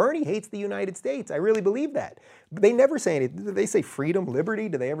States. Bernie hates the United States. I really believe that. But they never say anything. Do they say freedom, liberty?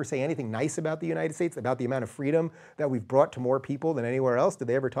 Do they ever say anything nice about the United States, about the amount of freedom that we've brought to more people than anywhere else? Do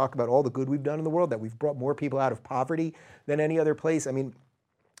they ever talk about all the good we've done in the world, that we've brought more people out of poverty than any other place? I mean,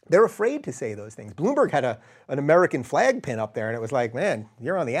 they're afraid to say those things. Bloomberg had an American flag pin up there, and it was like, man,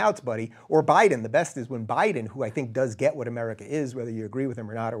 you're on the outs, buddy. Or Biden. The best is when Biden, who I think does get what America is, whether you agree with him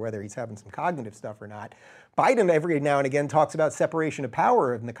or not, or whether he's having some cognitive stuff or not, Biden every now and again talks about separation of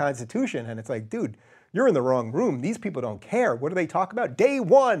power in the Constitution, and it's like, dude, you're in the wrong room. These people don't care. What do they talk about? Day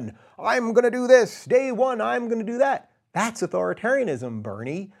one, I'm going to do this. Day one, I'm going to do that. That's authoritarianism,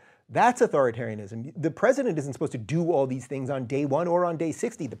 Bernie. That's authoritarianism. The president isn't supposed to do all these things on day one or on day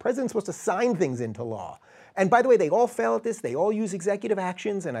 60. The president's supposed to sign things into law. And by the way, they all fail at this. They all use executive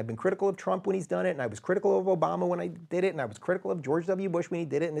actions, and I've been critical of Trump when he's done it, and I was critical of Obama when I did it, and I was critical of George W. Bush when he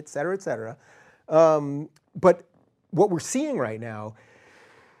did it, and et cetera, et cetera. But what we're seeing right now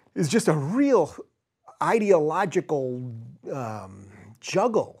is just a real ideological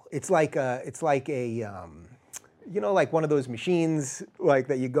juggle. It's like like one of those machines like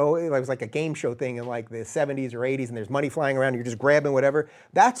that you go, it was like a game show thing in like the 70s or 80s, and there's money flying around and you're just grabbing whatever.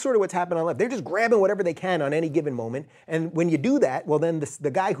 That's sort of what's happening on the left. They're just grabbing whatever they can on any given moment. And when you do that, well then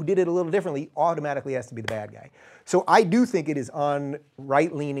the guy who did it a little differently automatically has to be the bad guy. So I do think it is on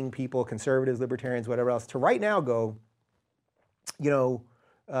right-leaning people, conservatives, libertarians, whatever else, to right now go,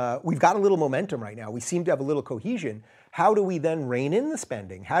 we've got a little momentum right now. We seem to have a little cohesion. How do we then rein in the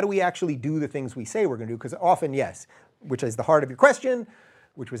spending? How do we actually do the things we say we're going to do? Because often, yes, which is the heart of your question,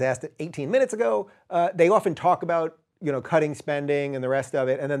 which was asked 18 minutes ago, they often talk about cutting spending and the rest of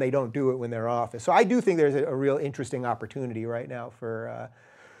it, and then they don't do it when they're in office. So I do think there's a real interesting opportunity right now for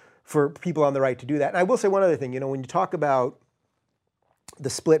people on the right to do that. And I will say one other thing. When you talk about the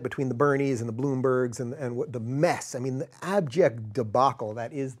split between the Bernies and the Bloombergs and what the mess, I mean, the abject debacle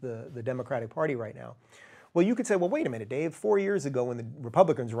that is the Democratic Party right now. Well, you could say, well, wait a minute, Dave. 4 years ago when the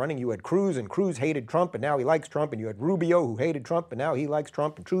Republicans were running, you had Cruz, and Cruz hated Trump, and now he likes Trump, and you had Rubio, who hated Trump, and now he likes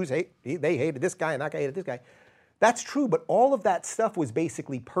Trump, and they hated this guy, and that guy hated this guy. That's true, but all of that stuff was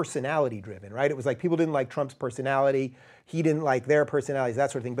basically personality driven, right? It was like people didn't like Trump's personality, he didn't like their personalities,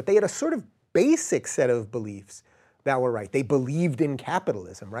 that sort of thing. But they had a sort of basic set of beliefs that were right. They believed in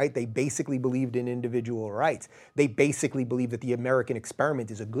capitalism, right? They basically believed in individual rights. They basically believed that the American experiment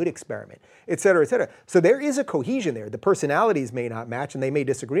is a good experiment, et cetera, et cetera. So there is a cohesion there. The personalities may not match and they may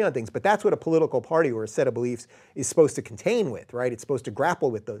disagree on things, but that's what a political party or a set of beliefs is supposed to contain with, right? It's supposed to grapple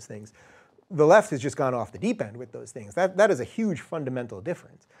with those things. The left has just gone off the deep end with those things. That is a huge fundamental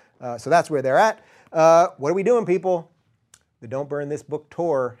difference. So that's where they're at. What are we doing, people? The Don't Burn This Book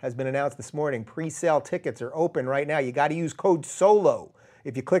tour has been announced this morning. Pre-sale tickets are open right now. You got to use code SOLO.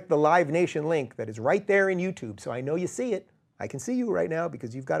 If you click the Live Nation link that is right there in YouTube, so I know you see it. I can see you right now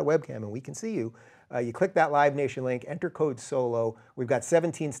because you've got a webcam and we can see you. You click that Live Nation link, enter code SOLO. We've got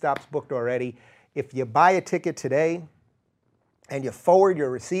 17 stops booked already. If you buy a ticket today and you forward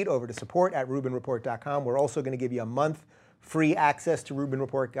your receipt over to support@RubinReport.com, we're also going to give you a month free access to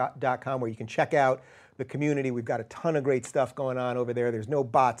RubinReport.com where you can check out the community. We've got a ton of great stuff going on over there. There's no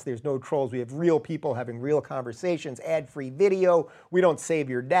bots, there's no trolls. We have real people having real conversations, ad-free video. We don't save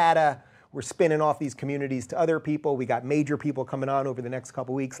your data. We're spinning off these communities to other people. We got major people coming on over the next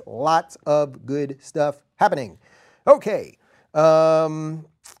couple weeks. Lots of good stuff happening. Okay,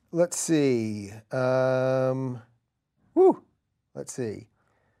 let's see. Let's see.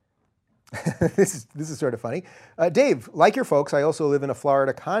 This is sort of funny. Dave, like your folks, I also live in a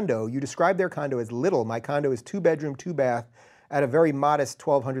Florida condo. You describe their condo as little. My condo is 2-bedroom, 2-bath at a very modest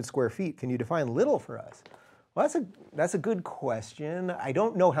 1,200 square feet. Can you define little for us? Well, that's a good question. I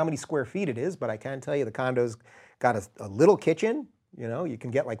don't know how many square feet it is, but I can tell you the condo's got a little kitchen. You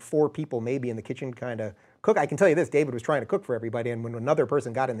can get like 4 people maybe in the kitchen kind of cook. I can tell you this, David was trying to cook for everybody, and when another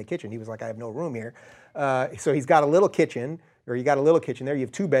person got in the kitchen, he was like, I have no room here. So he's got a little kitchen. Or you got a little kitchen there. You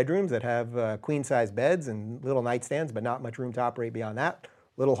have 2 bedrooms that have queen-size beds and little nightstands, but not much room to operate beyond that.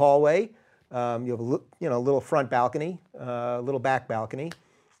 Little hallway. You have a little front balcony, little back balcony,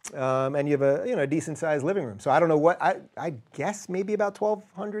 and you have a decent-sized living room. So I don't know what I guess maybe about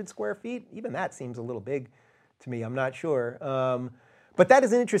 1,200 square feet. Even that seems a little big to me. I'm not sure. But that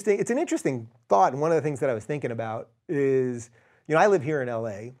is it's an interesting thought. And one of the things that I was thinking about is, I live here in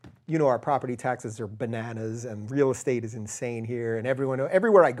LA. Our property taxes are bananas and real estate is insane here. And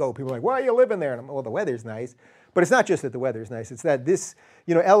everywhere I go, people are like, why are you living there? And I'm like, well, the weather's nice. But it's not just that the weather's nice. It's that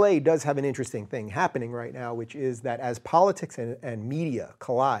LA does have an interesting thing happening right now, which is that as politics and media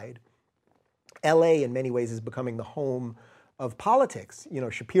collide, LA in many ways is becoming the home of politics.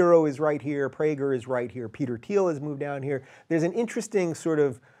 Shapiro is right here, Prager is right here, Peter Thiel has moved down here. There's an interesting sort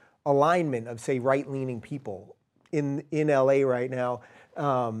of alignment of, say, right-leaning people in LA right now.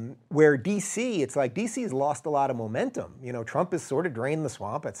 Where DC, it's like DC has lost a lot of momentum. Trump has sort of drained the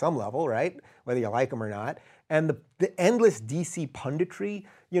swamp at some level, right? Whether you like him or not. And the endless DC punditry,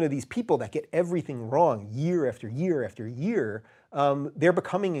 these people that get everything wrong year after year after year, they're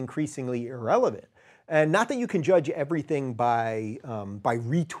becoming increasingly irrelevant. And not that you can judge everything by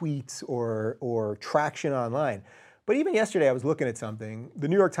retweets or traction online. But even yesterday I was looking at something. The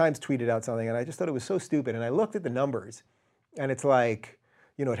New York Times tweeted out something and I just thought it was so stupid. And I looked at the numbers and it's like,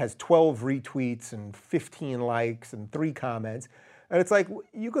 it has 12 retweets and 15 likes and 3 comments. And it's like,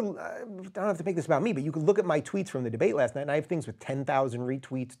 you can, I don't have to make this about me, but you can look at my tweets from the debate last night and I have things with 10,000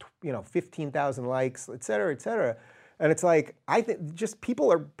 retweets, 15,000 likes, et cetera, et cetera. And it's like, I think just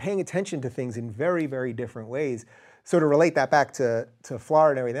people are paying attention to things in very, very different ways. So to relate that back to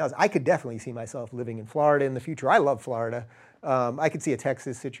Florida and everything else, I could definitely see myself living in Florida in the future. I love Florida. I could see a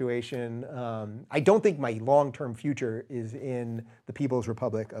Texas situation. I don't think my long-term future is in the People's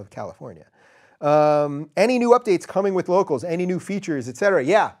Republic of California. Any new updates coming with locals? Any new features, et cetera?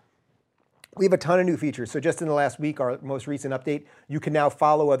 Yeah. We have a ton of new features. So just in the last week, our most recent update, you can now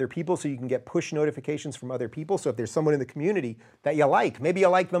follow other people, so you can get push notifications from other people. So if there's someone in the community that you like, maybe you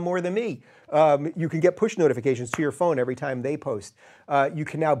like them more than me, you can get push notifications to your phone every time they post. You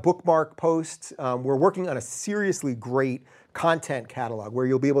can now bookmark posts. We're working on a seriously great content catalog where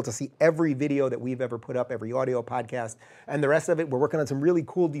you'll be able to see every video that we've ever put up, every audio podcast, and the rest of it. We're working on some really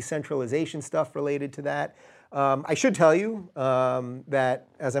cool decentralization stuff related to that. I should tell you that,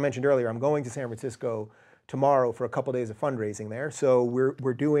 as I mentioned earlier, I'm going to San Francisco tomorrow for a couple days of fundraising there. So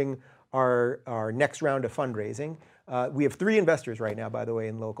we're doing our next round of fundraising. We have 3 investors right now, by the way,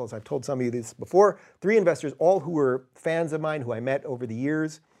 in Locals. I've told some of you this before. 3 investors, all who were fans of mine, who I met over the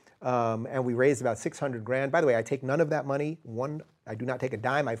years. And we raised about 600 grand. By the way, I take none of that money. I do not take a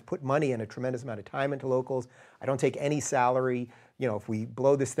dime. I've put money and a tremendous amount of time into Locals. I don't take any salary. You know, if we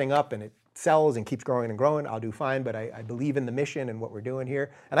blow this thing up and it sells and keeps growing and growing, I'll do fine, but I believe in the mission and what we're doing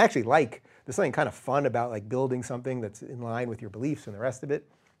here. And I actually there's something kind of fun about like building something that's in line with your beliefs and the rest of it,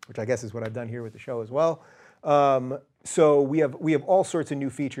 which I guess is what I've done here with the show as well. So we have all sorts of new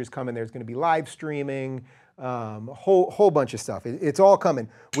features coming. There's going to be live streaming, whole bunch of stuff. It's all coming.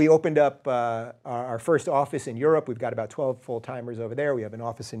 We opened up our first office in Europe. We've got about 12 full-timers over there. We have an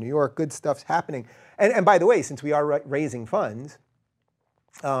office in New York. Good stuff's happening. And by the way, since we are raising funds,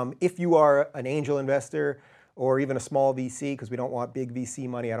 if you are an angel investor or even a small VC, because we don't want big VC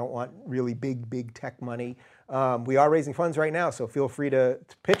money, I don't want really big tech money, we are raising funds right now, so feel free to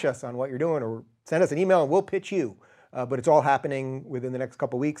pitch us on what you're doing or send us an email and we'll pitch you. But it's all happening within the next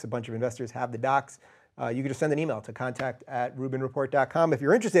couple weeks. A bunch of investors have the docs. You can just send an email to contact@rubinreport.com if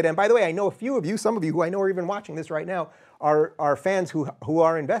you're interested. And by the way, I know a few of you, some of you who I know are even watching this right now, are fans who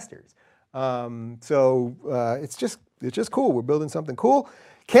are investors. It's just cool. We're building something cool.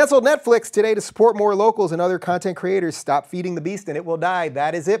 Canceled Netflix today to support more locals and other content creators. Stop feeding the beast and it will die.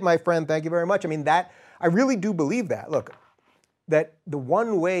 That is it, my friend. Thank you very much. I mean, I really do believe that. Look, that the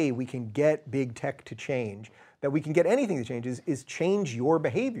one way we can get big tech to change, that we can get anything to change, is change your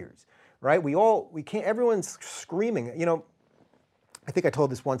behaviors, right? We can't, everyone's screaming. You know, I think I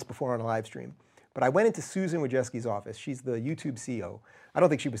told this once before on a live stream, but I went into Susan Wojcicki's office. She's the YouTube CEO. I don't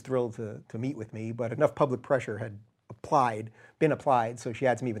think she was thrilled to meet with me, but enough public pressure had been applied, so she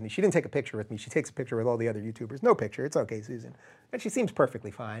had to meet with me. She didn't take a picture with me. She takes a picture with all the other YouTubers. No picture. It's okay, Susan. And she seems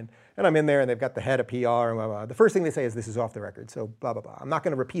perfectly fine. And I'm in there, and they've got the head of PR, and blah, blah. The first thing they say is, this is off the record, so blah, blah, blah. I'm not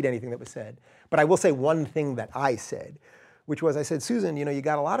going to repeat anything that was said, but I will say one thing that I said, which was, I said, Susan, you know, you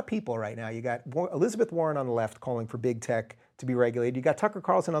got a lot of people right now. You got Elizabeth Warren on the left calling for big tech to be regulated. You got Tucker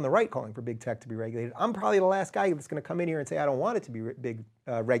Carlson on the right calling for big tech to be regulated. I'm probably the last guy that's going to come in here and say, I don't want it to be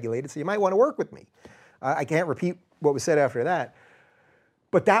regulated, so you might want to work with me. I can't repeat what was said after that.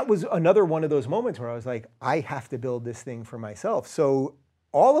 But that was another one of those moments where I was like, I have to build this thing for myself. So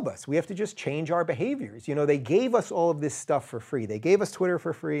all of us, we have to just change our behaviors. You know, they gave us all of this stuff for free. They gave us Twitter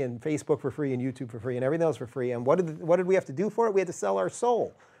for free and Facebook for free and YouTube for free and everything else for free. And what did we have to do for it? We had to sell our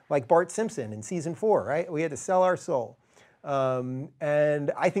soul, like Bart Simpson in season 4, right? We had to sell our soul.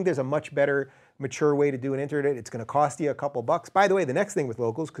 And I think there's a much better, mature way to do an internet. It's going to cost you a couple bucks. By the way, the next thing with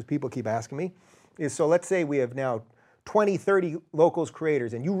Locals, because people keep asking me, is so let's say we have now 20, 30 Locals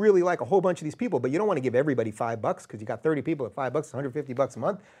creators, and you really like a whole bunch of these people, but you don't want to give everybody $5 because you got 30 people at $5, $150 a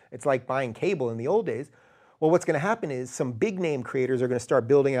month. It's like buying cable in the old days. Well, what's going to happen is some big name creators are going to start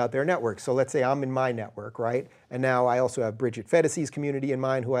building out their networks. So let's say I'm in my network, right? And now I also have Bridget Fedesi's community in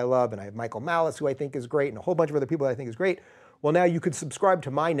mind, who I love, and I have Michael Malice, who I think is great, and a whole bunch of other people I think is great. Well, now you could subscribe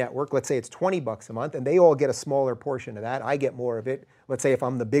to my network. Let's say it's $20 a month, and they all get a smaller portion of that. I get more of it. Let's say if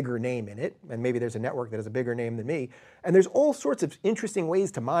I'm the bigger name in it, and maybe there's a network that has a bigger name than me. And there's all sorts of interesting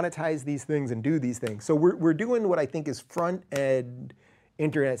ways to monetize these things and do these things. So we're doing what I think is front-end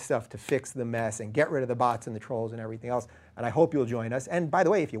internet stuff to fix the mess and get rid of the bots and the trolls and everything else. And I hope you'll join us. And by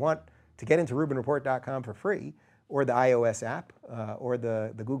the way, if you want to get into RubinReport.com for free, or the iOS app, or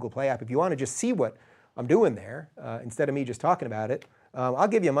the Google Play app, if you want to just see what I'm doing there, instead of me just talking about it, I'll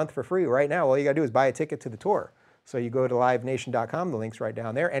give you a month for free right now. All you got to do is buy a ticket to the tour. So you go to livenation.com, the link's right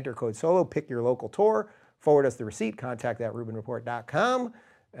down there, enter code SOLO, pick your local tour, forward us the receipt, contact@rubinreport.com,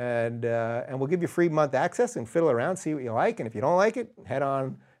 and we'll give you free month access and fiddle around, see what you like. And if you don't like it, head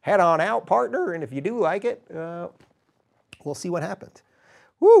on out, partner. And if you do like it, we'll see what happens.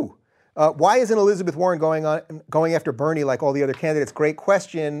 Woo! Why isn't Elizabeth Warren going after Bernie like all the other candidates? Great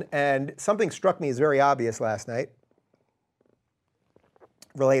question. And something struck me as very obvious last night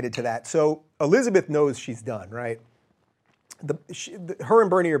related to that. So Elizabeth knows she's done, right? Her and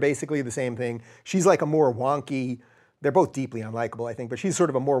Bernie are basically the same thing. She's like a more wonky, they're both deeply unlikable, I think, but she's sort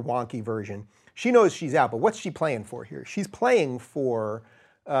of a more wonky version. She knows she's out, but what's she playing for here? She's playing for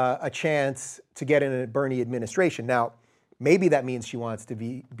a chance to get in a Bernie administration. Now, maybe that means she wants to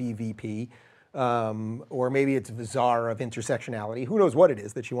be VP, or maybe it's the czar of intersectionality. Who knows what it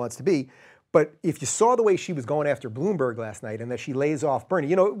is that she wants to be. But if you saw the way she was going after Bloomberg last night and that she lays off Bernie,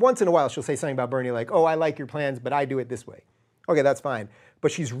 you know, once in a while she'll say something about Bernie like, oh, I like your plans, but I do it this way. Okay, that's fine.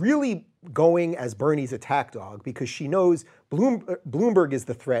 But she's really going as Bernie's attack dog because she knows Bloomberg is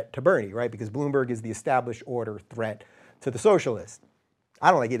the threat to Bernie, right? Because Bloomberg is the established order threat to the socialists.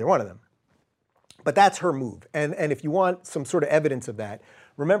 I don't like either one of them. But that's her move. And if you want some sort of evidence of that,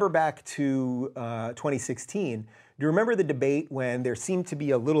 remember back to 2016. Do you remember the debate when there seemed to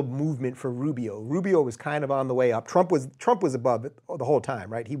be a little movement for Rubio? Rubio was kind of on the way up. Trump was above it the whole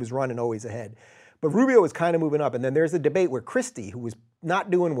time, right? He was running always ahead. But Rubio was kind of moving up. And then there's a debate where Christie, who was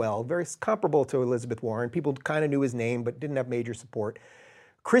not doing well, very comparable to Elizabeth Warren, people kind of knew his name but didn't have major support.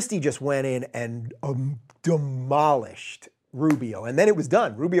 Christie just went in and demolished Rubio, and then it was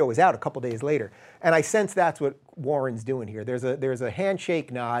done. Rubio was out a couple days later, and I sense that's what Warren's doing here. There's a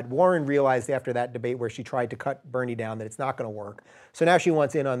handshake nod. Warren realized after that debate where she tried to cut Bernie down that it's not going to work, so now she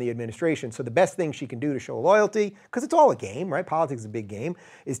wants in on the administration. So the best thing she can do to show loyalty, because it's all a game, right? Politics is a big game,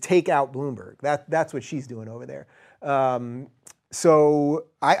 is take out Bloomberg. That's what she's doing over there. So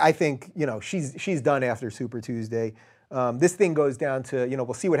I think, you know, she's done after Super Tuesday. This thing goes down to, you know,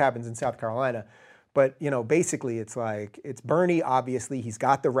 we'll see what happens in South Carolina. But, you know, basically it's like, it's Bernie, obviously. He's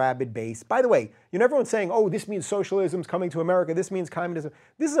got the rabid base. By the way, you know, everyone's saying, oh, this means socialism's coming to America. This means communism.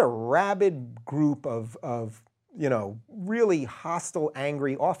 This is a rabid group of you know, really hostile,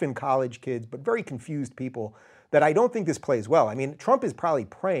 angry, often college kids, but very confused people that I don't think this plays well. I mean, Trump is probably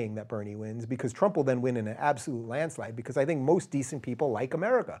praying that Bernie wins because Trump will then win in an absolute landslide because I think most decent people like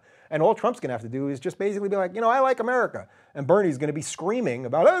America. And all Trump's gonna have to do is just basically be like, you know, I like America. And Bernie's gonna be screaming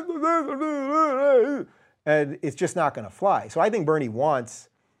about, and it's just not gonna fly. So I think Bernie wants,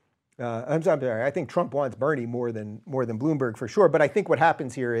 I'm sorry, I think Trump wants Bernie more than Bloomberg for sure. But I think what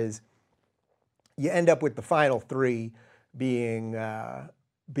happens here is you end up with the final three being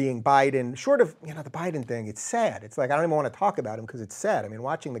Biden, short of, you know, the Biden thing, it's sad. It's like, I don't even want to talk about him because it's sad. I mean,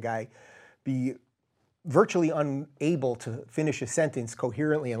 watching the guy be virtually unable to finish a sentence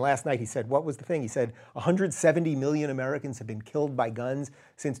coherently. And last night he said, what was the thing? He said 170 million Americans have been killed by guns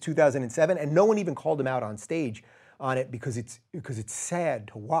since 2007. And no one even called him out on stage on it because it's sad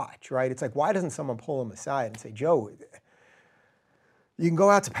to watch, right? It's like, why doesn't someone pull him aside and say, Joe, you can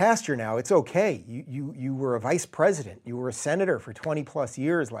go out to pasture now. It's okay. You were a vice president. You were a senator for 20 plus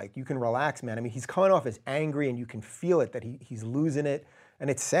years. Like, you can relax, man. I mean, he's coming off as angry and you can feel it that he's losing it. And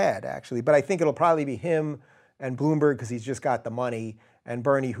it's sad, actually. But I think it'll probably be him and Bloomberg because he's just got the money, and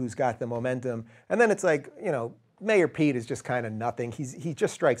Bernie who's got the momentum. And then it's like, you know, Mayor Pete is just kind of nothing. He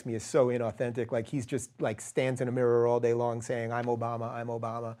just strikes me as so inauthentic. Like, he's just like stands in a mirror all day long saying, I'm Obama, I'm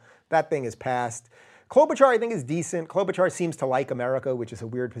Obama. That thing is past. Klobuchar, I think, is decent. Klobuchar seems to like America, which is a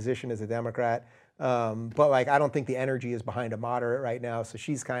weird position as a Democrat. But like, I don't think the energy is behind a moderate right now, so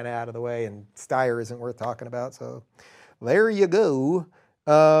she's kind of out of the way, and Steyer isn't worth talking about. So there you go.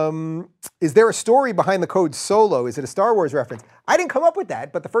 Is there a story behind the code Solo? Is it a Star Wars reference? I didn't come up with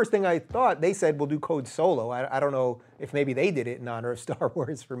that, but the first thing I thought, they said, we'll do code Solo. I don't know if maybe they did it in honor of Star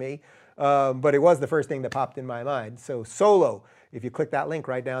Wars for me, but it was the first thing that popped in my mind. So Solo. If you click that link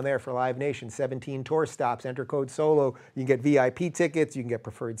right down there for Live Nation, 17 tour stops, enter code SOLO. You can get VIP tickets, you can get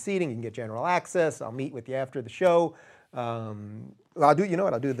preferred seating, you can get general access. I'll meet with you after the show. I'll do, you know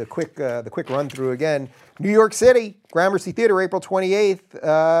what, I'll do the quick run through again. New York City, Gramercy Theater, April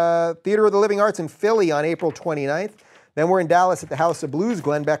 28th. Theater of the Living Arts in Philly on April 29th. Then we're in Dallas at the House of Blues.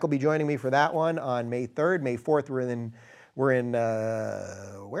 Glenn Beck will be joining me for that one on May 3rd. May 4th, we're in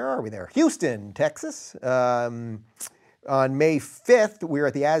where are we there? Houston, Texas. On May 5th, we're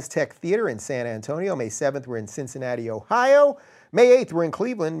at the Aztec Theater in San Antonio. May 7th, we're in Cincinnati, Ohio. May 8th, we're in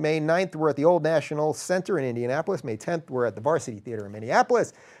Cleveland. May 9th, we're at the Old National Center in Indianapolis. May 10th, we're at the Varsity Theater in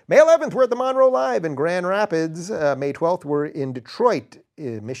Minneapolis. May 11th, we're at the Monroe Live in Grand Rapids. May 12th, we're in Detroit,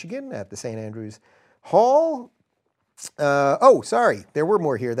 Michigan at the St. Andrews Hall. Oh, sorry, there were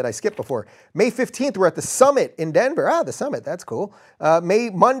more here that I skipped before. May 15th, we're at the Summit in Denver. Ah, the Summit, that's cool.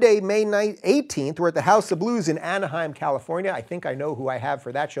 Monday, May 18th, we're at the House of Blues in Anaheim, California. I think I know who I have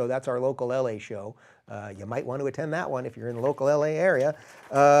for that show. That's our local LA show. You might want to attend that one if you're in the local LA area.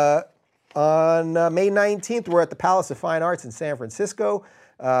 On May 19th, we're at the Palace of Fine Arts in San Francisco.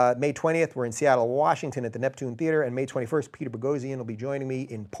 May 20th, we're in Seattle, Washington at the Neptune Theater. And May 21st, Peter Boghossian will be joining me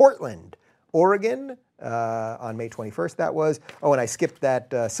in Portland, Oregon. On May 21st, that was. Oh, and I skipped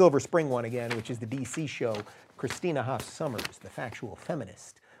that Silver Spring one again, which is the DC show. Christina Hoff Sommers, the factual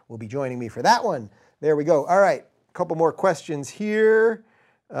feminist, will be joining me for that one. There we go. All right, a couple more questions here.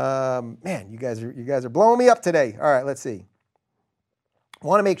 Man, you guys are blowing me up today. All right, let's see.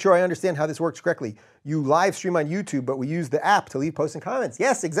 Want to make sure I understand how this works correctly. You live stream on YouTube, but we use the app to leave posts and comments.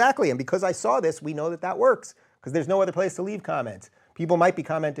 Yes, exactly. And because I saw this, we know that that works because there's no other place to leave comments. People might be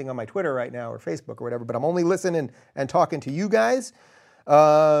commenting on my Twitter right now or Facebook or whatever, but I'm only listening and talking to you guys.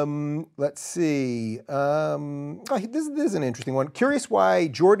 Let's see. This is an interesting one. Curious why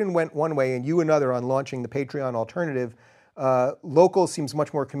Jordan went one way and you another on launching the Patreon alternative. Local seems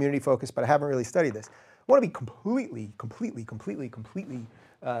much more community focused, but I haven't really studied this. I want to be completely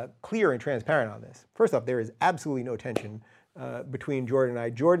clear and transparent on this. First off, there is absolutely no tension between Jordan and I.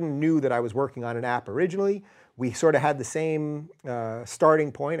 Jordan knew that I was working on an app originally. We sort of had the same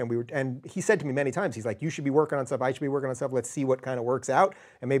starting point, and he said to me many times, he's like, you should be working on stuff, I should be working on stuff, let's see what kind of works out,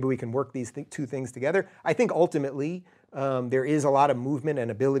 and maybe we can work these two things together. I think ultimately there is a lot of movement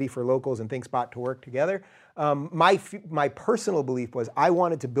and ability for locals and ThinkSpot to work together. My personal belief was I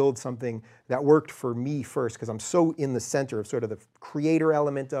wanted to build something that worked for me first because I'm so in the center of sort of the creator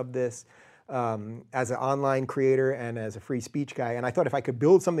element of this as an online creator and as a free speech guy. And I thought if I could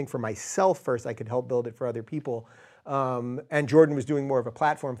build something for myself first, I could help build it for other people. And Jordan was doing more of a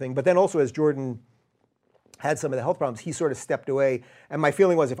platform thing. But then also as Jordan had some of the health problems, he sort of stepped away. And my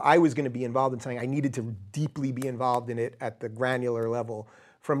feeling was if I was going to be involved in something, I needed to deeply be involved in it at the granular level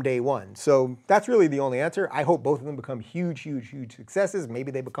from day one. So that's really the only answer. I hope both of them become huge successes.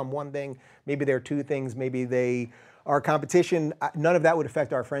 Maybe they become one thing, maybe they're two things, maybe they are competition. None of that would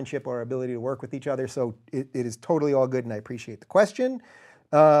affect our friendship or our ability to work with each other. So it is totally all good and I appreciate the question.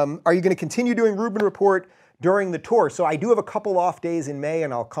 Are you going to continue doing Rubin Report during the tour? So I do have a couple off days in May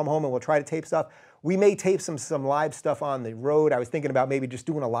and I'll come home and we'll try to tape stuff. We may tape some live stuff on the road. I was thinking about maybe just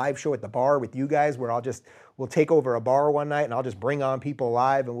doing a live show at the bar with you guys where we'll take over a bar one night and I'll just bring on people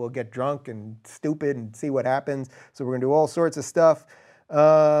live and we'll get drunk and stupid and see what happens. So we're gonna do all sorts of stuff.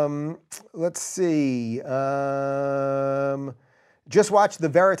 Let's see. Just watched the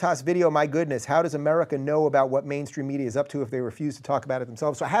Veritas video. My goodness, how does America know about what mainstream media is up to if they refuse to talk about it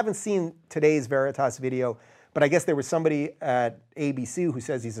themselves? So I haven't seen today's Veritas video. But I guess there was somebody at ABC who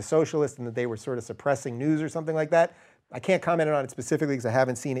says he's a socialist and that they were sort of suppressing news or something like that. I can't comment on it specifically because I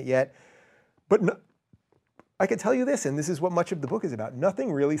haven't seen it yet. But no, I can tell you this, and this is what much of the book is about.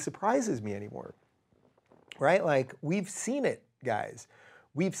 Nothing really surprises me anymore, right? Like, we've seen it, guys.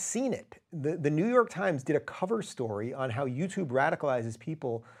 We've seen it. The New York Times did a cover story on how YouTube radicalizes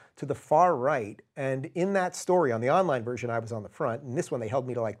people to the far right. And in that story, on the online version, I was on the front. And this one, they held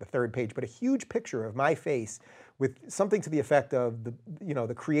me to like the third page. But a huge picture of my face with something to the effect of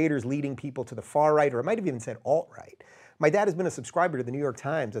the creators leading people to the far right, or it might have even said alt-right. My dad has been a subscriber to the New York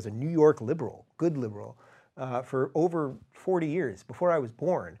Times as a New York liberal, good liberal, for over 40 years, before I was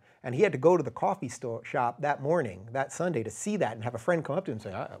born. And he had to go to the coffee shop that morning, that Sunday, to see that and have a friend come up to him and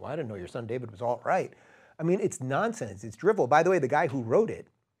say, well, I didn't know your son David was alt-right. I mean, it's nonsense. It's drivel. By the way, the guy who wrote it,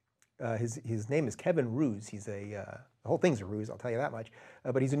 his name is Kevin Roose. He's the whole thing's a ruse, I'll tell you that much.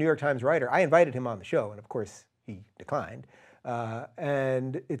 But he's a New York Times writer. I invited him on the show, and of course, he declined.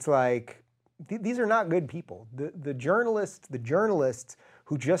 And it's like, these are not good people. The journalists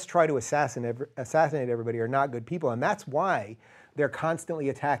who just try to assassinate everybody are not good people, and that's why they're constantly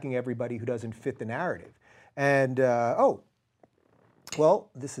attacking everybody who doesn't fit the narrative. And well,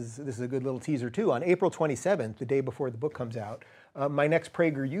 this is a good little teaser too. On April 27th, the day before the book comes out, my next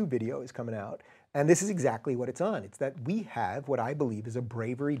PragerU video is coming out. And this is exactly what it's on. It's that we have what I believe is a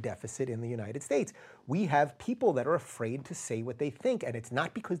bravery deficit in the United States. We have people that are afraid to say what they think. And it's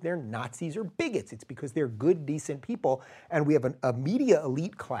not because they're Nazis or bigots. It's because they're good, decent people. And we have a media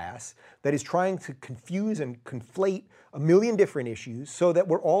elite class that is trying to confuse and conflate a million different issues so that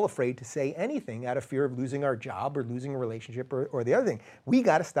we're all afraid to say anything out of fear of losing our job or losing a relationship or the other thing. We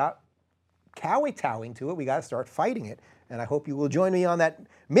got to stop kowtowing to it. We got to start fighting it. And I hope you will join me on that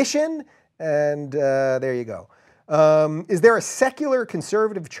mission. And there you go. Is there a secular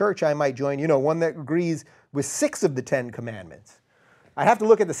conservative church I might join? You know, one that agrees with 6 of the 10 commandments. I'd have to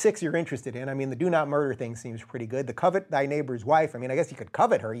look at the 6 you're interested in. I mean, the do not murder thing seems pretty good. The covet thy neighbor's wife. I mean, I guess you could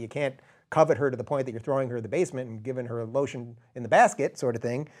covet her. You can't covet her to the point that you're throwing her in the basement and giving her lotion in the basket sort of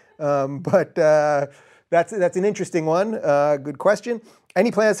thing. But that's an interesting one. Good question. Any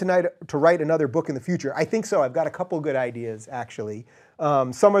plans tonight to write another book in the future? I think so. I've got a couple good ideas, actually.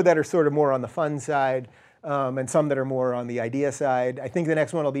 Some that are sort of more on the fun side, and some that are more on the idea side. I think the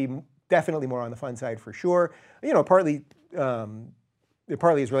next one will be definitely more on the fun side for sure. You know, partly it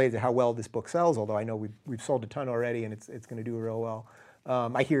partly is related to how well this book sells, although I know we've sold a ton already and it's going to do real well.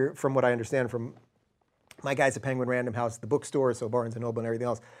 I hear, from what I understand from my guys at Penguin Random House, the bookstore, so Barnes & Noble and everything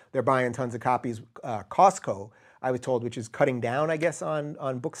else, they're buying tons of copies. Costco, I was told, which is cutting down, I guess,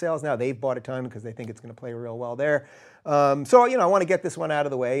 on book sales now. They've bought a ton because they think it's going to play real well there. So I want to get this one out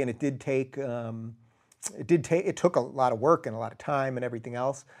of the way, and it took a lot of work and a lot of time and everything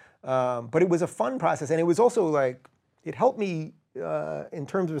else. But it was a fun process, and it was also like, it helped me in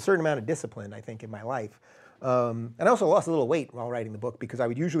terms of a certain amount of discipline, I think, in my life. And I also lost a little weight while writing the book because I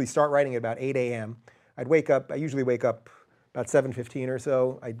would usually start writing at about 8 a.m. I usually wake up about 7:15 or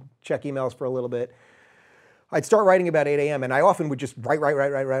so. I'd check emails for a little bit. I'd start writing about 8 a.m. and I often would just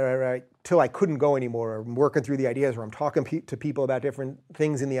write till I couldn't go anymore. I'm working through the ideas, or I'm talking to people about different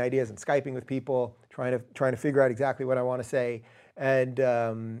things in the ideas and Skyping with people, trying to figure out exactly what I want to say. And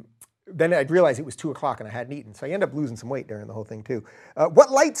then I'd realize it was 2 o'clock and I hadn't eaten. So I ended up losing some weight during the whole thing too. What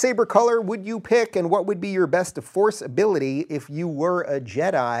lightsaber color would you pick, and what would be your best Force ability if you were a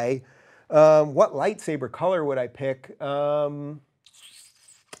Jedi? What lightsaber color would I pick? I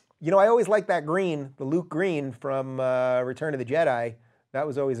always liked that green, the Luke green from Return of the Jedi. That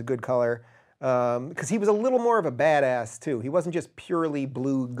was always a good color. Because he was a little more of a badass too. He wasn't just purely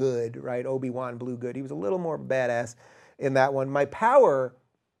blue good, right? Obi-Wan blue good. He was a little more of a badass in that one. My power,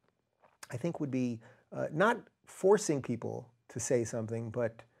 I think, would be not forcing people to say something,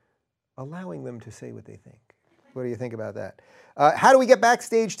 but allowing them to say what they think. What do you think about that? How do we get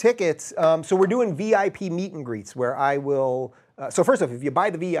backstage tickets? So we're doing VIP meet and greets where I will... so first off, if you buy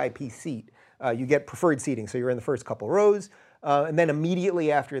the VIP seat, you get preferred seating. So you're in the first couple rows. And then immediately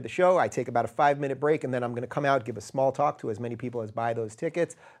after the show, I take about a 5-minute break, and then I'm going to come out, give a small talk to as many people as buy those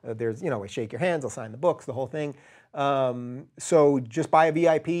tickets. I shake your hands, I'll sign the books, the whole thing. So just buy a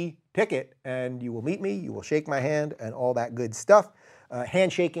VIP ticket, and you will meet me, you will shake my hand, and all that good stuff.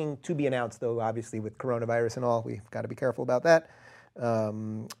 Handshaking to be announced, though, obviously, with coronavirus and all. We've got to be careful about that.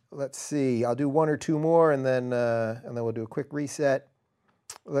 Let's see. I'll do one or two more, and then we'll do a quick reset.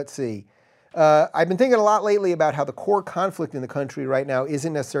 Let's see. I've been thinking a lot lately about how the core conflict in the country right now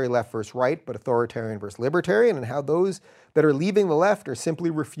isn't necessarily left versus right, but authoritarian versus libertarian, and how those that are leaving the left are simply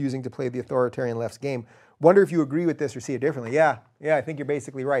refusing to play the authoritarian left's game. Wonder if you agree with this or see it differently. Yeah, I think you're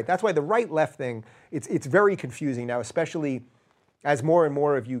basically right. That's why the right-left thing, it's very confusing now, especially as more and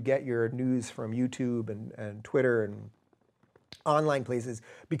more of you get your news from YouTube and Twitter and online places,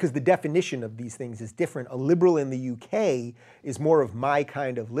 because the definition of these things is different. A liberal in the UK is more of my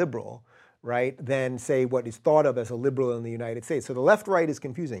kind of liberal, right, than, say, what is thought of as a liberal in the United States. So the left-right is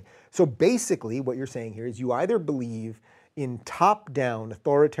confusing. So basically what you're saying here is you either believe in top-down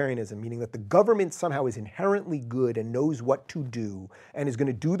authoritarianism, meaning that the government somehow is inherently good and knows what to do and is going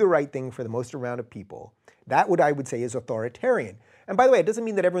to do the right thing for the most amount of people. That, what I would say, is authoritarian. And by the way, it doesn't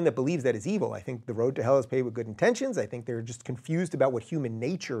mean that everyone that believes that is evil. I think the road to hell is paved with good intentions. I think they're just confused about what human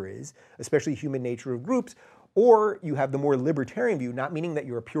nature is, especially human nature of groups. Or you have the more libertarian view, not meaning that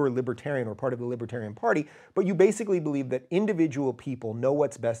you're a pure libertarian or part of the Libertarian Party, but you basically believe that individual people know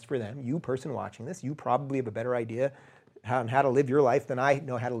what's best for them. You, person watching this, you probably have a better idea on how to live your life than I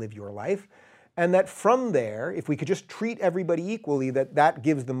know how to live your life. And that from there, if we could just treat everybody equally, that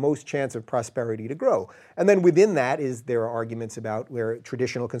gives the most chance of prosperity to grow. And then within that there are arguments about where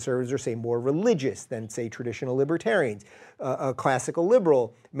traditional conservatives are, say, more religious than, say, traditional libertarians. A classical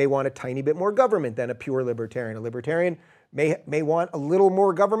liberal may want a tiny bit more government than a pure libertarian. A libertarian may want a little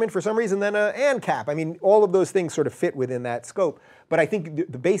more government for some reason than an ANCAP. I mean, all of those things sort of fit within that scope. But I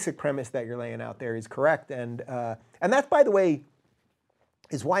think the basic premise that you're laying out there is correct. And that, by the way,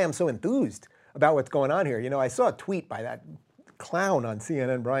 is why I'm so enthused about what's going on here. I saw a tweet by that clown on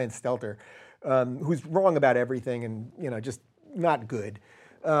CNN, Brian Stelter, who's wrong about everything and, just not good.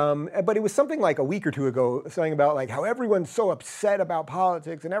 But it was something like a week or two ago, something about like how everyone's so upset about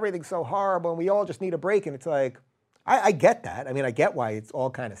politics and everything's so horrible and we all just need a break. And it's like, I get that. I mean, I get why it's all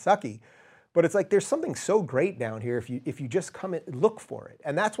kind of sucky. But it's like there's something so great down here if you just come and look for it.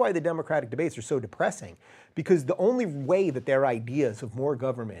 And that's why the Democratic debates are so depressing, because the only way that their ideas of more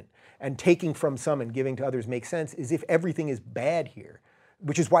government and taking from some and giving to others make sense is if everything is bad here,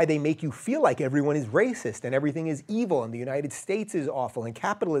 which is why they make you feel like everyone is racist and everything is evil and the United States is awful and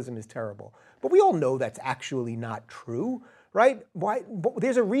capitalism is terrible. But we all know that's actually not true, right?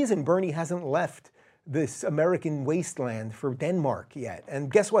 There's a reason Bernie hasn't left this American wasteland for Denmark yet.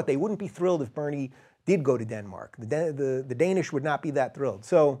 And guess what? They wouldn't be thrilled if Bernie did go to Denmark. The Danish would not be that thrilled.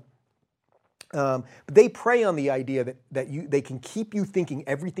 So but they prey on the idea that they can keep you thinking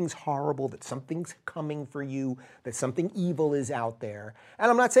everything's horrible, that something's coming for you, that something evil is out there. And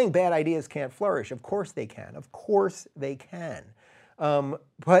I'm not saying bad ideas can't flourish. Of course they can. Of course they can.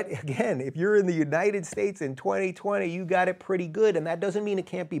 But again, if you're in the United States in 2020, you got it pretty good. And that doesn't mean it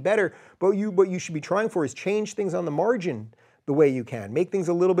can't be better. But what you should be trying for is change things on the margin the way you can. Make things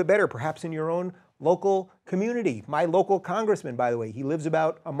a little bit better, perhaps in your own local community. My local congressman, by the way, he lives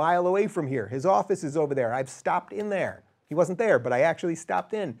about a mile away from here. His office is over there. I've stopped in there. He wasn't there, but I actually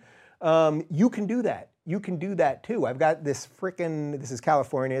stopped in. You can do that. You can do that too. I've got this this is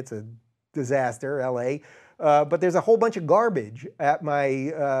California, it's a disaster, LA, but there's a whole bunch of garbage at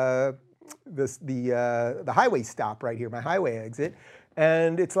my, the highway stop right here, my highway exit.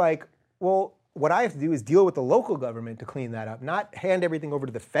 And it's like, well, what I have to do is deal with the local government to clean that up, not hand everything over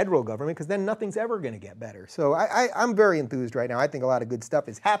to the federal government, because then nothing's ever going to get better. So I'm very enthused right now. I think a lot of good stuff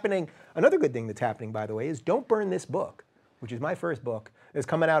is happening. Another good thing that's happening, by the way, is Don't Burn This Book, which is my first book. It's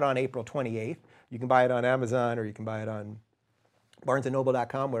coming out on April 28th. You can buy it on Amazon, or you can buy it on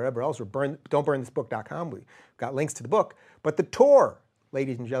barnesandnoble.com, wherever else, or don'tburnthisbook.com. We've got links to the book. But the tour,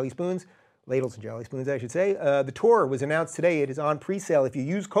 ladies and jelly spoons, ladles and jelly spoons, I should say, the tour was announced today. It is on pre-sale. If you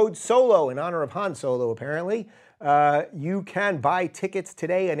use code SOLO in honor of Han Solo, apparently, you can buy tickets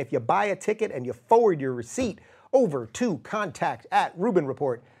today. And if you buy a ticket and you forward your receipt over to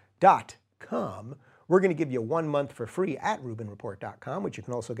contact@rubinreport.com, we're going to give you 1 month for free at rubinreport.com, which you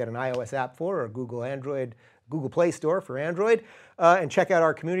can also get an iOS app for, or Google Play Store for Android. And check out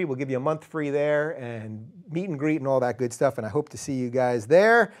our community. We'll give you a month free there, and meet and greet and all that good stuff. And I hope to see you guys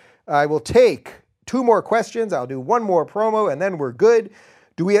there. I will take 2 more questions. I'll do 1 more promo, and then we're good.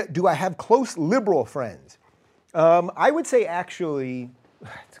 Do I have close liberal friends? I would say, actually,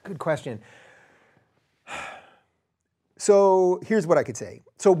 it's a good question. So here's what I could say.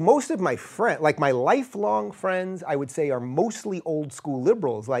 So most of my friends, like my lifelong friends, I would say are mostly old school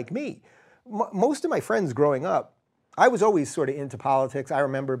liberals like me. Most of my friends growing up, I was always sort of into politics. I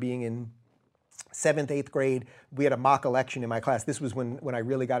remember being in 7th, 8th grade, we had a mock election in my class. This was when I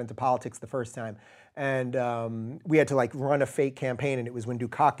really got into politics the first time. And we had to like run a fake campaign, and it was when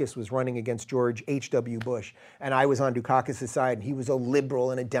Dukakis was running against George H.W. Bush. And I was on Dukakis' side, and he was a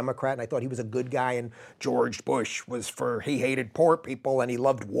liberal and a Democrat, and I thought he was a good guy. And George Bush he hated poor people, and he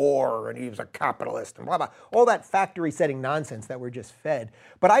loved war, and he was a capitalist, and blah, blah. All that factory setting nonsense that we're just fed.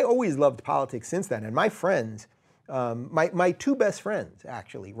 But I always loved politics since then. And my friends, my 2 best friends,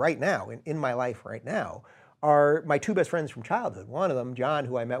 actually, right now, in my life right now, are my 2 best friends from childhood. One of them, John,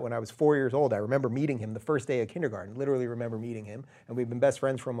 who I met when I was 4 years old. I remember meeting him the first day of kindergarten, literally remember meeting him. And we've been best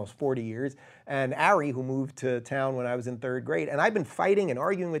friends for almost 40 years. And Ari, who moved to town when I was in 3rd grade. And I've been fighting and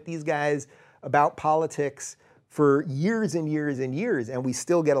arguing with these guys about politics for years and years and years. And we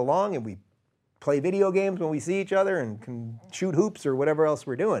still get along, and we play video games when we see each other, and can shoot hoops or whatever else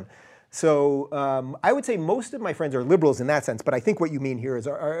we're doing. So I would say most of my friends are liberals in that sense, but I think what you mean here is,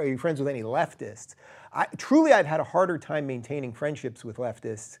 are you friends with any leftists? Truly, I've had a harder time maintaining friendships with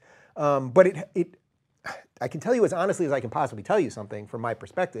leftists, but I can tell you as honestly as I can possibly tell you something from my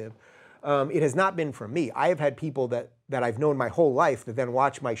perspective. It has not been from me. I have had people that I've known my whole life that then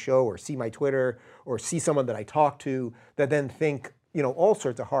watch my show or see my Twitter or see someone that I talk to that then think, all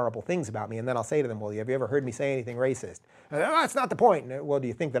sorts of horrible things about me. And then I'll say to them, well, have you ever heard me say anything racist? And, oh, that's not the point. And, well, do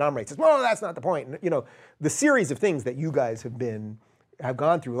you think that I'm racist? Well, that's not the point. And, the series of things that you guys have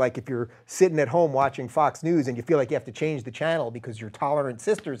gone through, like if you're sitting at home watching Fox News and you feel like you have to change the channel because your tolerant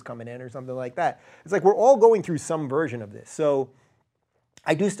sister's coming in or something like that. It's like we're all going through some version of this. So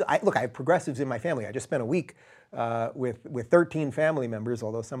look, I have progressives in my family. I just spent a week with 13 family members,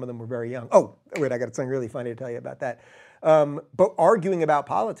 although some of them were very young. Oh, wait, I got something really funny to tell you about that. But arguing about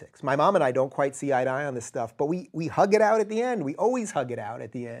politics. My mom and I don't quite see eye to eye on this stuff, but we hug it out at the end. We always hug it out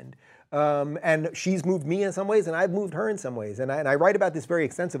at the end. And she's moved me in some ways, and I've moved her in some ways. And I write about this very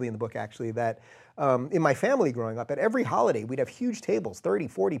extensively in the book, actually, that in my family growing up, at every holiday, we'd have huge tables, 30,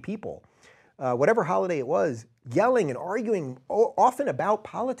 40 people, whatever holiday it was, yelling and arguing often about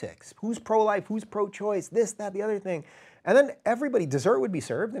politics. Who's pro-life, who's pro-choice, this, that, the other thing. And then dessert would be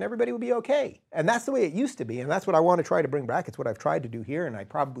served, and everybody would be okay. And that's the way it used to be, and that's what I want to try to bring back. It's what I've tried to do here, and I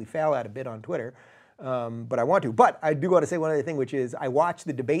probably fail at a bit on Twitter, but I want to. But I do want to say one other thing, which is I watched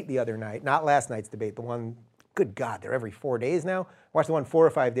the debate the other night, not last night's debate, the one, good God, they're every 4 days now. I watched the one 4 or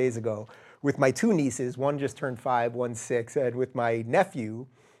 5 days ago with my 2 nieces. One just turned 5, one's 6, and with my nephew,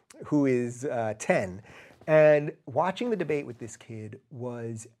 who is 10. And watching the debate with this kid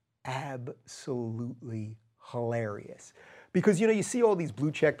was absolutely hilarious. Because, you see all these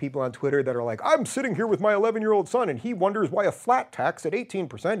blue check people on Twitter that are like, I'm sitting here with my 11-year-old son and he wonders why a flat tax at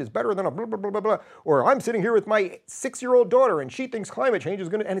 18% is better than a blah, blah, blah, blah, blah. Or I'm sitting here with my 6-year-old daughter and she thinks climate change is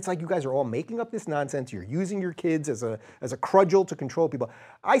going to, and it's like you guys are all making up this nonsense. You're using your kids as a cudgel to control people.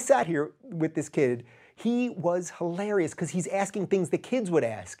 I sat here with this kid. He was hilarious because he's asking things the kids would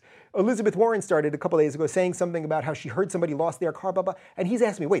ask. Elizabeth Warren started a couple days ago saying something about how she heard somebody lost their car, blah, blah. And he's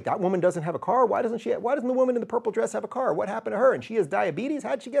asking me, wait, that woman doesn't have a car? Why doesn't the woman in the purple dress have a car? What happened to her? And she has diabetes?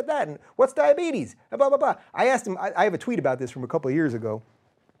 How'd she get that? And what's diabetes? And blah, blah, blah. I asked him, I have a tweet about this from a couple of years ago.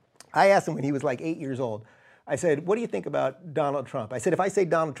 I asked him when he was like 8 years old. I said, what do you think about Donald Trump? I said, if I say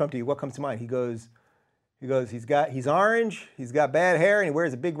Donald Trump to you, what comes to mind? He goes, he's orange, he's got bad hair, and he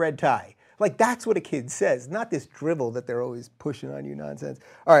wears a big red tie. Like, that's what a kid says, not this drivel that they're always pushing on you nonsense.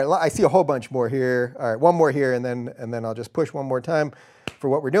 All right, I see a whole bunch more here. All right, one more here, and then I'll just push one more time for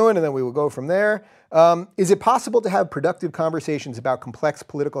what we're doing, and then we will go from there. Is it possible to have productive conversations about complex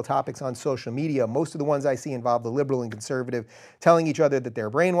political topics on social media? Most of the ones I see involve the liberal and conservative telling each other that they're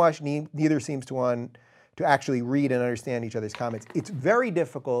brainwashed. Neither seems to want to actually read and understand each other's comments. It's very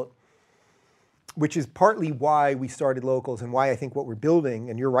difficult, which is partly why we started Locals and why I think what we're building,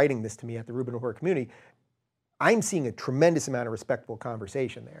 and you're writing this to me at the Rubin Report community, I'm seeing a tremendous amount of respectful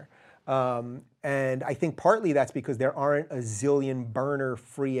conversation there. And I think partly that's because there aren't a zillion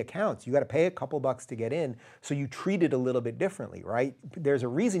burner-free accounts. You got to pay a couple bucks to get in, so you treat it a little bit differently, right? There's a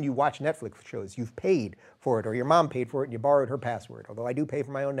reason you watch Netflix shows. You've paid for it, or your mom paid for it and you borrowed her password, although I do pay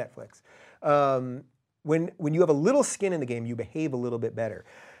for my own Netflix. When you have a little skin in the game, you behave a little bit better.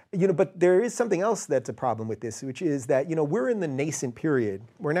 But there is something else that's a problem with this, which is that, we're in the nascent period.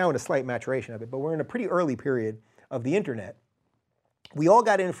 We're now in a slight maturation of it, but we're in a pretty early period of the internet. We all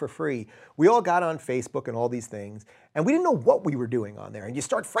got in for free. We all got on Facebook and all these things, and we didn't know what we were doing on there. And you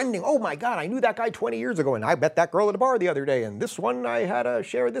start friending, oh my God, I knew that guy 20 years ago, and I met that girl at a bar the other day, and this one I had to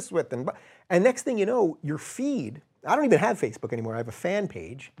share this with. And next thing you know, your feed, I don't even have Facebook anymore. I have a fan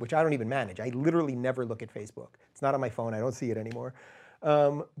page, which I don't even manage. I literally never look at Facebook. It's not on my phone. I don't see it anymore.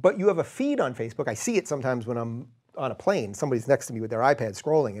 But you have a feed on Facebook. I see it sometimes when I'm on a plane. Somebody's next to me with their iPad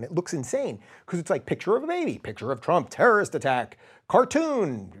scrolling, and it looks insane because it's like picture of a baby, picture of Trump, terrorist attack,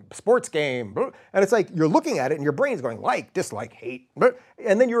 cartoon, sports game. And it's like you're looking at it and your brain's going like, dislike, hate.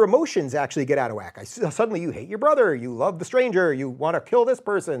 And then your emotions actually get out of whack. Suddenly you hate your brother, you love the stranger, you want to kill this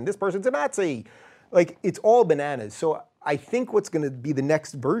person's a Nazi. Like, it's all bananas. So I think what's going to be the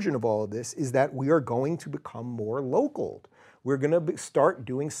next version of all of this is that we are going to become more local. We're going to start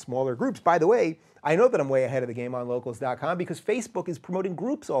doing smaller groups. By the way, I know that I'm way ahead of the game on locals.com because Facebook is promoting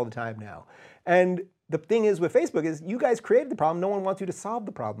groups all the time now. And the thing is with Facebook is you guys created the problem. No one wants you to solve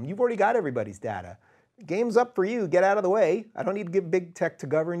the problem. You've already got everybody's data. Game's up for you. Get out of the way. I don't need to give big tech to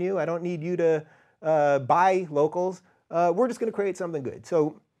govern you. I don't need you to buy Locals. We're just going to create something good.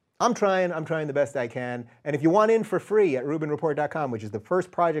 So I'm trying the best I can. And if you want in for free at RubinReport.com, which is the first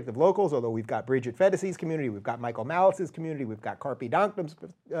project of Locals, although we've got Bridget Fedesi's community, we've got Michael Malice's community, we've got Carpe Donktum's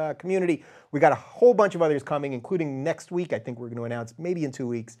community, we've got a whole bunch of others coming, including next week. I think we're going to announce, maybe in 2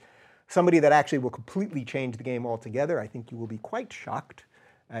 weeks, somebody that actually will completely change the game altogether. I think you will be quite shocked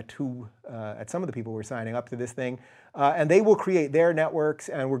at some of the people who are signing up to this thing. And they will create their networks,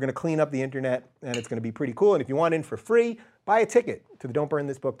 and we're going to clean up the internet, and it's going to be pretty cool. And if you want in for free, buy a ticket to the Don't Burn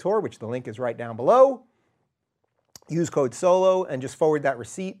This Book tour, which the link is right down below. Use code SOLO and just forward that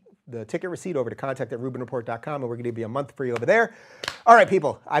receipt, the ticket receipt, over to contact@RubinReport.com, and we're going to give you a month free over there. All right,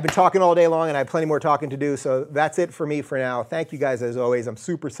 people, I've been talking all day long, and I have plenty more talking to do, so that's it for me for now. Thank you guys, as always. I'm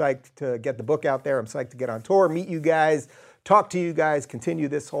super psyched to get the book out there. I'm psyched to get on tour, meet you guys, talk to you guys, continue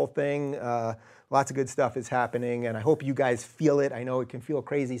this whole thing. Lots of good stuff is happening, and I hope you guys feel it. I know it can feel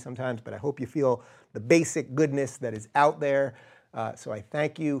crazy sometimes, but I hope you feel the basic goodness that is out there. So I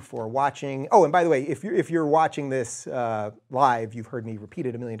thank you for watching. Oh, and by the way, if you're watching this live, you've heard me repeat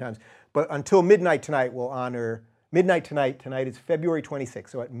it a million times, but until midnight tonight, we'll honor midnight tonight. Tonight is February 26th,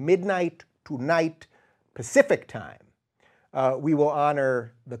 so at midnight tonight Pacific time, we will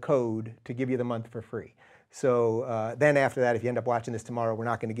honor the code to give you the month for free. So then after that, if you end up watching this tomorrow, we're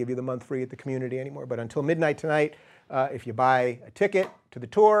not going to give you the month free at the community anymore. But until midnight tonight, if you buy a ticket to the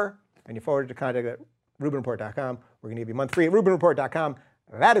tour and you forward it to contact@RubinReport.com, we're going to give you a month free at RubinReport.com.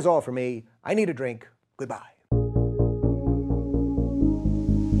 That is all for me. I need a drink. Goodbye.